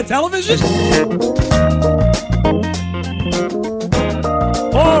how I got a television?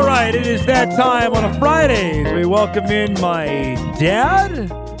 All right, it is that time on a Friday. We welcome in my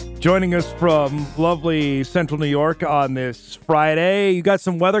dad, joining us from lovely Central New York on this Friday. You got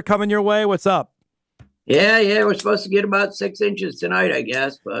some weather coming your way? What's up? Yeah, we're supposed to get about 6 inches tonight, I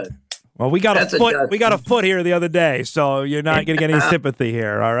guess, but well, we got a foot. We got a foot here the other day, so you're not going to get any sympathy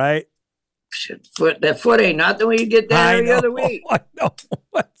here. All right. That foot ain't nothing when you get that every other week. I know.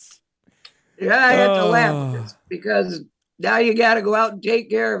 Yeah, I had to laugh at this because now you got to go out and take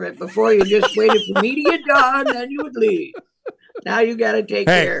care of it. Before you just waited for me to get done, then you would leave. Now you got to take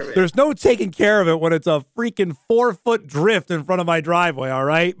care of it. There's no taking care of it when it's a freaking 4-foot drift in front of my driveway, all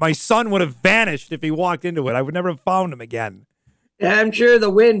right? My son would have vanished if he walked into it. I would never have found him again. Yeah, I'm sure the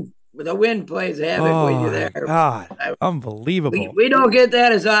wind plays havoc when you're there. God, unbelievable. We don't get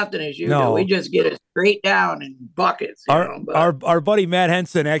that as often as you No. do. We just get it straight down in buckets. Our buddy Matt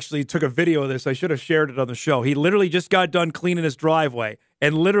Henson actually took a video of this. I should have shared it on the show. He literally just got done cleaning his driveway,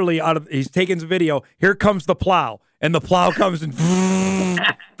 and literally he's taking his video. Here comes the plow, and the plow comes and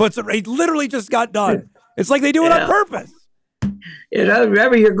he literally just got done. It's like they do it on purpose. You know,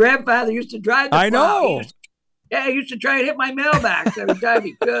 remember your grandfather used to drive the plow. I know. He used to try and hit my mailbox every time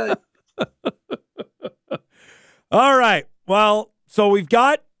he could. All right. Well, so we've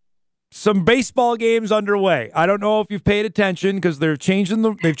got some baseball games underway. I don't know if you've paid attention because they've changed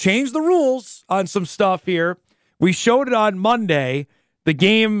the rules on some stuff here. We showed it on Monday, the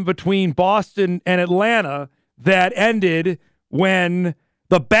game between Boston and Atlanta that ended when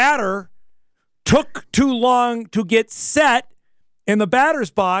the batter took too long to get set in the batter's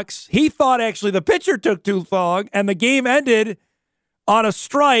box. He thought actually the pitcher took too long, and the game ended on a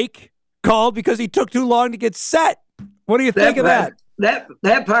strike called because he took too long to get set. What do you think of that?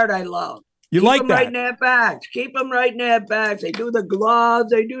 That part I love. You Keep like them that? right in that box. Keep them right in that box. They do the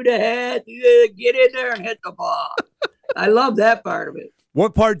gloves. They do the hat. Yeah, get in there and hit the ball. I love that part of it.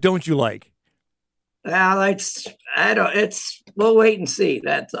 What part don't you like? Well, we'll wait and see.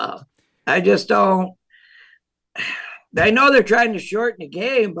 That's all. I just don't. I know they're trying to shorten the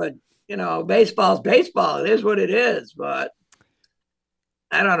game, but, you know, baseball's baseball. It is what it is, but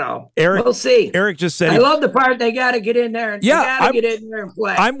I don't know. We'll see. Eric just said I love the part they got to get in there and get in there and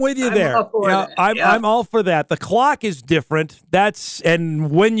play. I'm with you there. I'm all for that. The clock is different.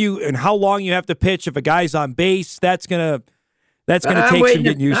 And how long you have to pitch if a guy's on base, that's gonna take some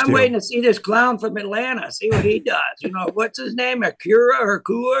getting used to. I'm waiting to see this clown from Atlanta, see what he does. You know, what's his name? Akura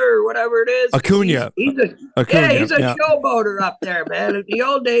or whatever it is. Acuna. He's a showboater up there, man. In the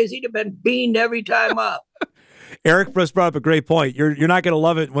old days, he'd have been beamed every time up. Eric brought up a great point. You're not going to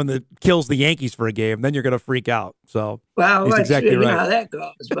love it when it kills the Yankees for a game. Then you're going to freak out. So he's exactly right. You know how that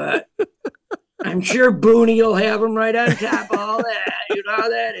goes, but I'm sure Booney will have him right on top of all that. You know how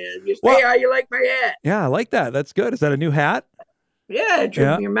that is. You say, how you like my hat? Yeah, I like that. That's good. Is that a new hat? Yeah,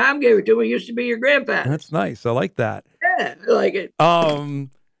 your mom gave it to me. It used to be your grandpa. That's nice. I like that. Yeah, I like it. That's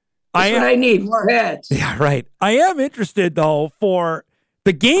what I need, more hats. Yeah, right. I am interested, though, for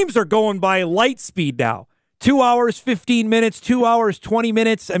the games are going by light speed now. 2 hours, 15 minutes, 2 hours, 20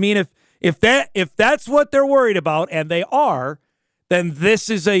 minutes. I mean, if that's what they're worried about, and they are, then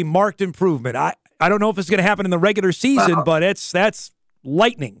this is a marked improvement. I don't know if it's going to happen in the regular season, but that's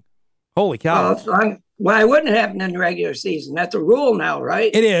lightning. Holy cow. Well, it wouldn't happen in the regular season. That's a rule now, right?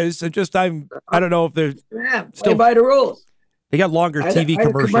 It is. I don't know if there's still by the rules. They got longer TV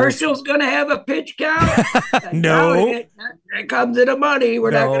commercials. Commercials going to have a pitch count? No. It comes to the money.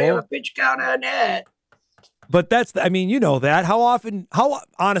 We're not going to have a pitch count on that. But you know that. How often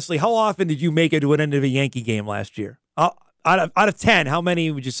did you make it to an end of a Yankee game last year? Out of 10, how many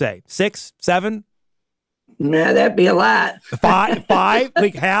would you say? 6, 7? Nah, that'd be a lot. 5,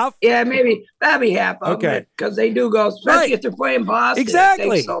 like half? Yeah, maybe that'd be half of them. Because they do go, especially if they're playing Boston.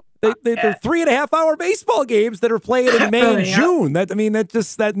 Exactly. They're 3.5-hour baseball games that are played in May and June.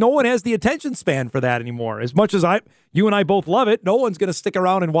 That no one has the attention span for that anymore. As much as you and I both love it, no one's going to stick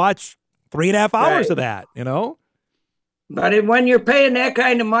around and watch 3.5 hours of that, you know? But when you're paying that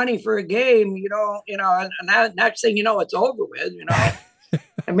kind of money for a game, and next thing you know, it's over with, you know?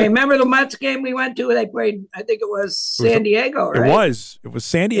 I mean, remember the Mets game we went to? They played, I think it was San Diego, right? It was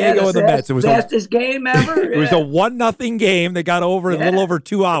San Diego and the Mets. It was the fastest game ever. It was a 1-0 game that got over in a little over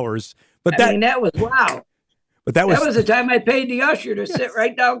 2 hours. But that was wow. But that was the time I paid the usher to sit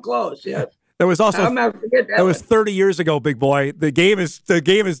right down close. Yeah. There was also I'll never forget that. That was 30 years ago, big boy. The game is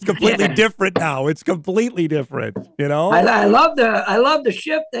completely different now. It's completely different. You know. I love the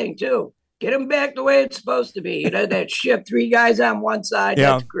shift thing too. Get them back the way it's supposed to be. You know, that shift, 3 guys on one side.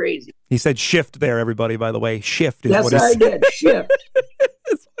 Yeah. That's crazy. He said shift there, everybody, by the way. Shift is what he said. Yes, I did. Shift.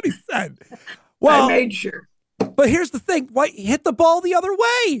 That's what he said. Well, I made sure. But here's the thing. Why hit the ball the other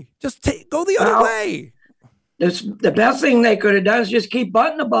way? Just go the other way. The best thing they could have done is just keep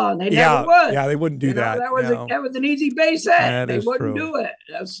bunting the ball, and they never would. Yeah, they wouldn't do that. That was an easy base hit. They wouldn't do it.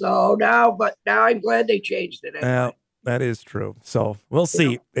 So now I'm glad they changed it. Anyway. That is true. So we'll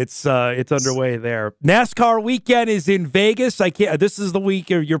see. It's underway there. NASCAR weekend is in Vegas. I can't. This is the week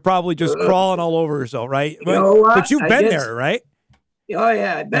you're probably just crawling all over yourself, right? You know what? But you've been there, right? Oh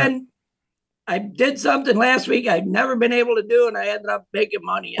yeah, I did something last week I've never been able to do, and I ended up making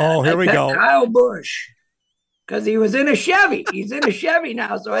money on it. Oh, here we go. Kyle Busch, because he was in a Chevy. He's in a Chevy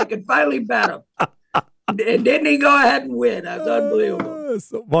now, so I could finally bet him. And didn't he go ahead and win? That's unbelievable.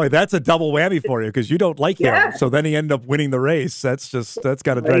 Boy, that's a double whammy for you because you don't like him. So then he ended up winning the race. That's got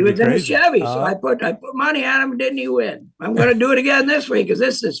to drive you crazy. He was in a Chevy, so I put money on him, and didn't he win? I'm going to do it again this week because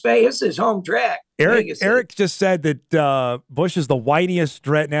this is home track. Eric just said that Busch is the whiniest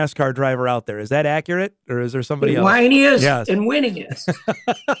NASCAR driver out there. Is that accurate, or is there somebody else? Whiniest and winningest.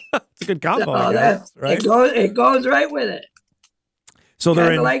 It's a good combo. So guess, right? It goes right with it. So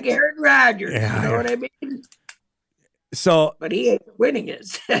they're like Aaron Rodgers. You know what I mean? So, but he ain't winning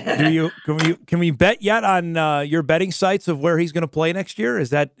it. Can we bet yet on your betting sites of where he's going to play next year?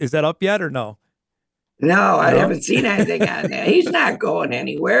 Is that up yet or no? No, I haven't seen anything on that. He's not going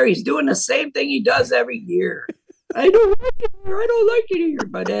anywhere. He's doing the same thing he does every year. I don't like it here.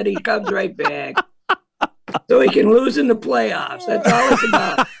 But then he comes right back. So he can lose in the playoffs. That's all it's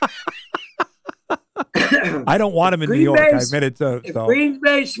about. I don't want him in New York. I admit it. If Green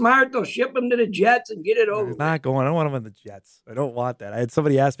Bay's smart, they'll ship him to the Jets and get it over. He's not going. I don't want him in the Jets. I don't want that. I had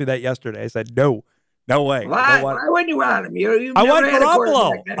somebody ask me that yesterday. I said, no way. Why wouldn't you want him? I want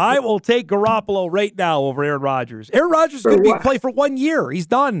Garoppolo. I will take Garoppolo right now over Aaron Rodgers. Aaron Rodgers is going to play for 1 year. He's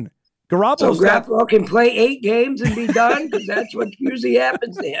done. Garoppolo can play 8 games and be done because that's what usually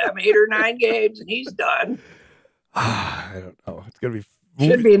happens to him. 8 or 9 games and he's done. I don't know. It's going to be.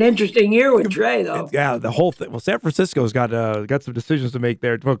 Should be an interesting year with Trey, though. Yeah, the whole thing. Well, San Francisco's got some decisions to make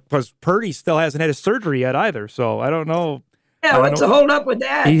there. Because Purdy still hasn't had his surgery yet either, so I don't know. Yeah, what's the hold up with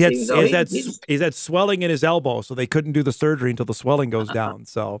that? He's had swelling in his elbow, so they couldn't do the surgery until the swelling goes down.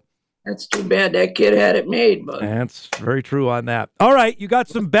 So that's too bad. That kid had it made, but that's very true on that. All right, you got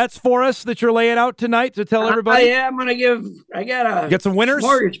some bets for us that you're laying out tonight to tell everybody. Yeah, I got get some winners.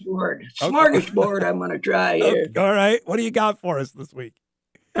 Smorgasbord. I'm gonna try here. Okay. All right, what do you got for us this week?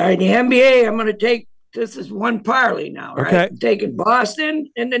 All right, the NBA, I'm going to take, this is one parlay now, right? Okay. I'm taking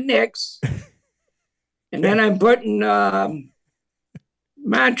Boston and the Knicks. And then I'm putting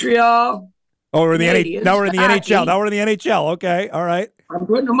Montreal. Oh, we're in the NHL. Now we're in the NHL. Now we're in the NHL. Okay, all right. I'm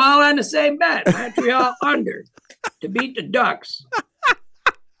putting them all on the same bet. Montreal under to beat the Ducks.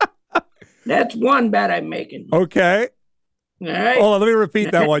 That's one bet I'm making. Okay. All right. Hold on, let me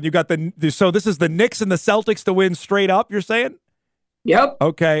repeat that one. You got so this is the Knicks and the Celtics to win straight up, you're saying? Yep.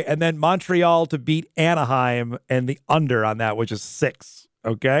 Okay, and then Montreal to beat Anaheim and the under on that, which is 6.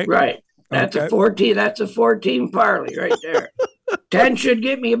 Okay. Right. That's a 14. That's a 14 parlay right there. 10 should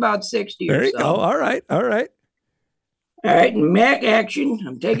get me about 60. There you so. go. All right. All right. And MAC action.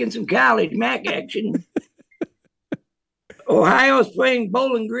 I'm taking some college MAC action. Ohio's playing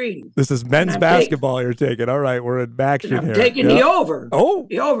Bowling Green. This is men's basketball you're taking. All right, we're in action here. I'm taking the over. Oh,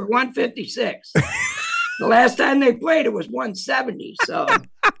 the over 156. The last time they played, it was 170. So,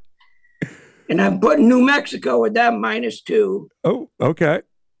 and I'm putting New Mexico with them -2. Oh, okay.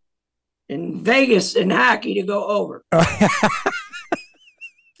 And Vegas in hockey to go over.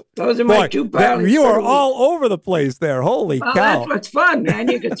 Those are my 2 pounds. You are all over the place there. Holy cow! That's what's fun, man.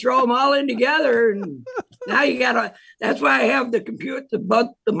 You can throw them all in together, and now you gotta. That's why I have the computer,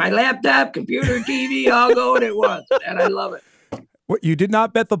 my laptop, computer, TV, all going at once, and I love it. What, you did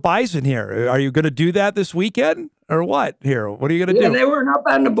not bet the Bison here. Are you going to do that this weekend or what? Here, what are you going to do? They weren't up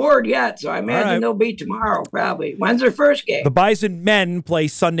on the board yet, so I imagine they'll be tomorrow probably. When's their first game? The Bison men play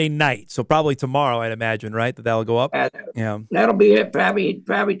Sunday night, so probably tomorrow, I'd imagine, right? That'll go up. Yeah, that'll be it. Probably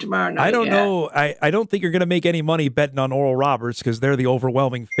tomorrow night. I don't know. I don't think you're going to make any money betting on Oral Roberts because they're the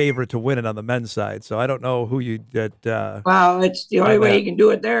overwhelming favorite to win it on the men's side. So I don't know who you get. Well, it's the only way you can do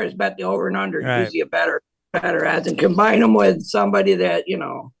it there is bet the over and under. Right. Gives you a better odds and combine them with somebody that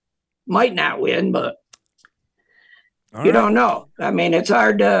might not win, but you don't know. I mean, it's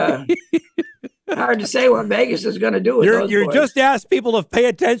hard to say what Vegas is going to do with those You're boys. just asked people to pay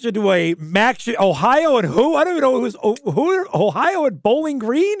attention to a Max Ohio and who? I don't even know who Ohio and Bowling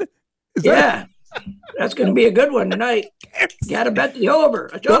Green. That's going to be a good one tonight. Got to bet the over.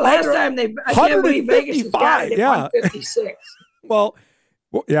 Last time I can't believe Vegas has got it at 156. Well,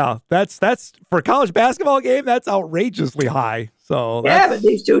 yeah, that's for a college basketball game. That's outrageously high. So yeah, but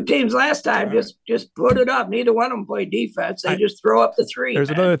these two teams last time just put it up. Neither one of them played defense. They just throw up the three. There's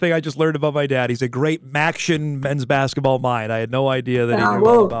another thing I just learned about my dad. He's a great Maction men's basketball mind. I had no idea that he knew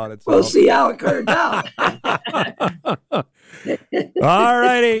all about it. So. We'll see how it turns out. All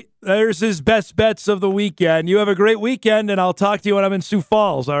righty. There's his best bets of the weekend. You have a great weekend, and I'll talk to you when I'm in Sioux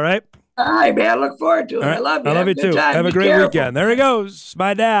Falls, all right? All right, man. I look forward to it. Right. I love you. I love you too. Have a great weekend. There he goes.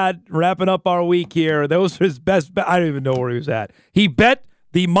 My dad wrapping up our week here. Those are his best bet. I don't even know where he was at. He bet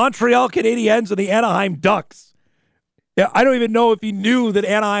the Montreal Canadiens and the Anaheim Ducks. Yeah, I don't even know if he knew that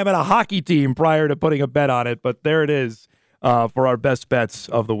Anaheim had a hockey team prior to putting a bet on it, but there it is for our best bets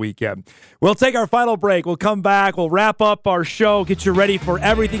of the weekend. We'll take our final break. We'll come back. We'll wrap up our show, get you ready for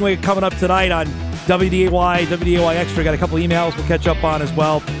everything we got coming up tonight on WDAY Extra. Got a couple emails we'll catch up on as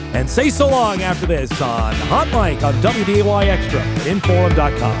well. And say so long after this on Hot Mic on WDAY Extra at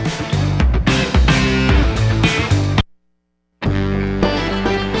InForum.com.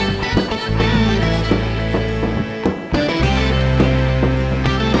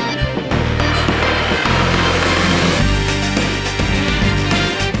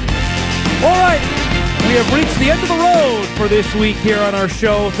 We have reached the end of the road for this week here on our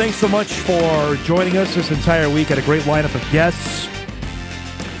show. Thanks so much for joining us this entire week. Had a great lineup of guests.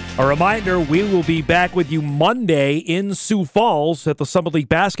 A reminder, we will be back with you Monday in Sioux Falls at the Summit League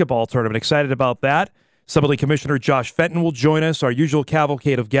basketball tournament. Excited about that. Summit League Commissioner Josh Fenton will join us. Our usual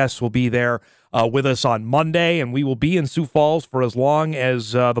cavalcade of guests will be there with us on Monday, and we will be in Sioux Falls for as long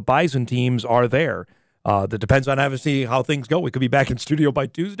as the Bison teams are there. That depends on obviously how things go. We could be back in studio by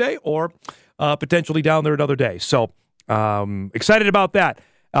Tuesday or potentially down there another day. So excited about that.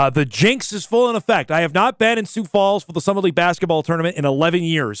 The jinx is full in effect. I have not been in Sioux Falls for the Summit League basketball tournament in 11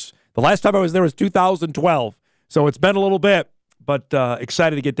 years. The last time I was there was 2012. So it's been a little bit, but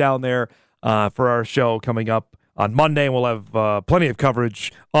excited to get down there for our show coming up on Monday. We'll have plenty of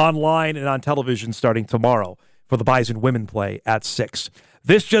coverage online and on television starting tomorrow for the Bison women play at 6.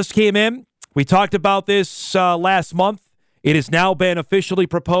 This just came in. We talked about this last month. It has now been officially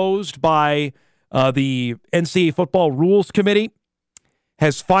proposed by the NCAA Football Rules Committee,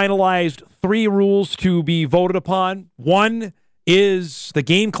 has finalized 3 rules to be voted upon. One is the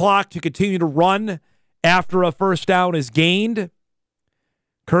game clock to continue to run after a first down is gained.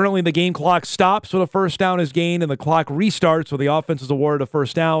 Currently, the game clock stops when a first down is gained, and the clock restarts when the offense is awarded a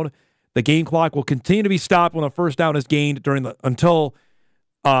first down. The game clock will continue to be stopped when a first down is gained during the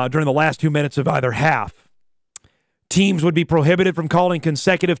last 2 minutes of either half. Teams would be prohibited from calling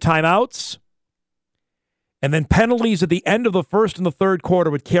consecutive timeouts. And then penalties at the end of the first and the third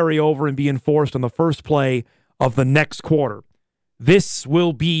quarter would carry over and be enforced on the first play of the next quarter. This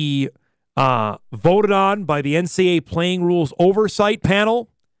will be voted on by the NCAA Playing Rules Oversight Panel.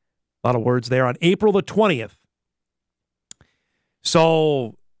 A lot of words there, on April the 20th.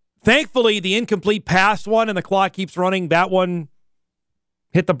 So, thankfully, the incomplete pass one and the clock keeps running. That one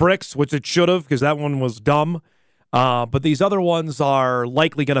hit the bricks, which it should have, because that one was dumb. But these other ones are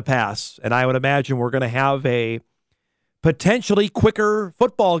likely going to pass, and I would imagine we're going to have a potentially quicker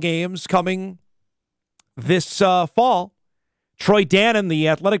football games coming this fall. Troy Dannon, the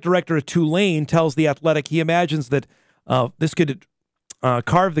athletic director at Tulane, tells The Athletic he imagines that this could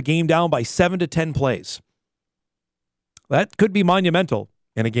carve the game down by 7 to 10 plays. That could be monumental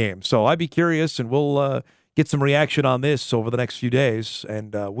in a game. So I'd be curious, and we'll get some reaction on this over the next few days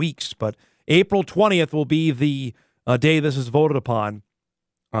and weeks. But April 20th will be the day this is voted upon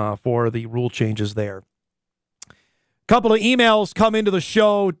for the rule changes there. Couple of emails come into the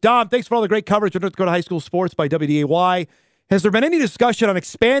show. Dom, thanks for all the great coverage of North Dakota High School sports by WDAY. Has there been any discussion on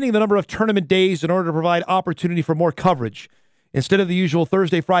expanding the number of tournament days in order to provide opportunity for more coverage? Instead of the usual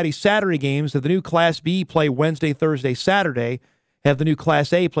Thursday, Friday, Saturday games, have the new Class B play Wednesday, Thursday, Saturday, have the new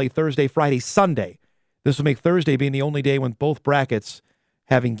Class A play Thursday, Friday, Sunday. This will make Thursday being the only day when both brackets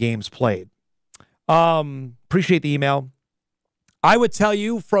having games played. Appreciate the email. I would tell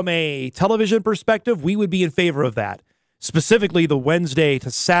you from a television perspective, we would be in favor of that. Specifically the Wednesday to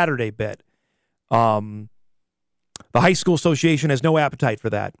Saturday bit. The High School Association has no appetite for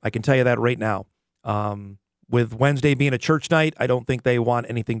that. I can tell you that right now. With Wednesday being a church night, I don't think they want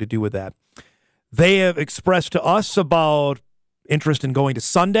anything to do with that. They have expressed to us about interest in going to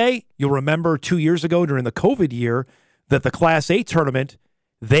Sunday. You'll remember 2 years ago during the COVID year that the Class A tournament,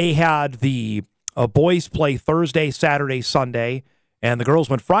 they had the boys play Thursday, Saturday, Sunday, and the girls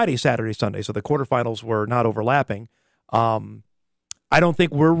went Friday, Saturday, Sunday. So the quarterfinals were not overlapping. I don't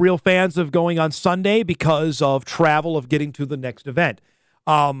think we're real fans of going on Sunday because of travel of getting to the next event.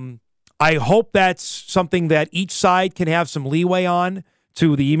 I hope that's something that each side can have some leeway on,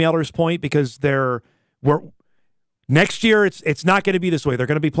 to the emailer's point, because Next year, it's not going to be this way. They're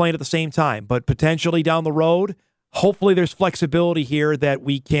going to be playing at the same time, but potentially down the road, hopefully there's flexibility here that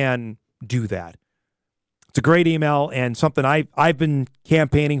we can do that. It's a great email and something I've been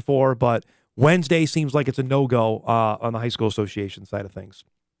campaigning for, but Wednesday seems like it's a no-go on the high school association side of things.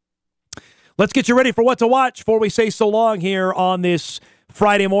 Let's get you ready for what to watch before we say so long here on this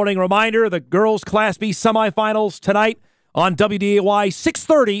Friday morning. Reminder, the girls' Class B semifinals tonight on WDAY.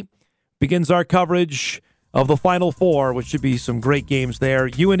 6:30 begins our coverage of the Final Four, which should be some great games there.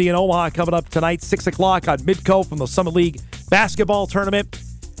 UND and Omaha coming up tonight, 6 o'clock on Midco from the Summit League basketball tournament.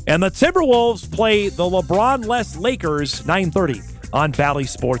 And the Timberwolves play the LeBron-less Lakers, 9:30 on Valley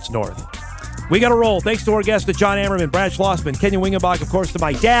Sports North. We got to roll. Thanks to our guests, to Jon Ammerman, Brad Schlossman, Kenyon Wingenbach, of course, to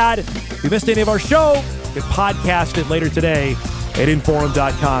my dad. If you missed any of our show, you can podcast it later today at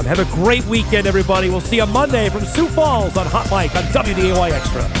InForum.com. Have a great weekend, everybody. We'll see you Monday from Sioux Falls on Hot Mic on WDAY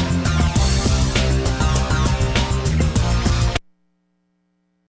Extra.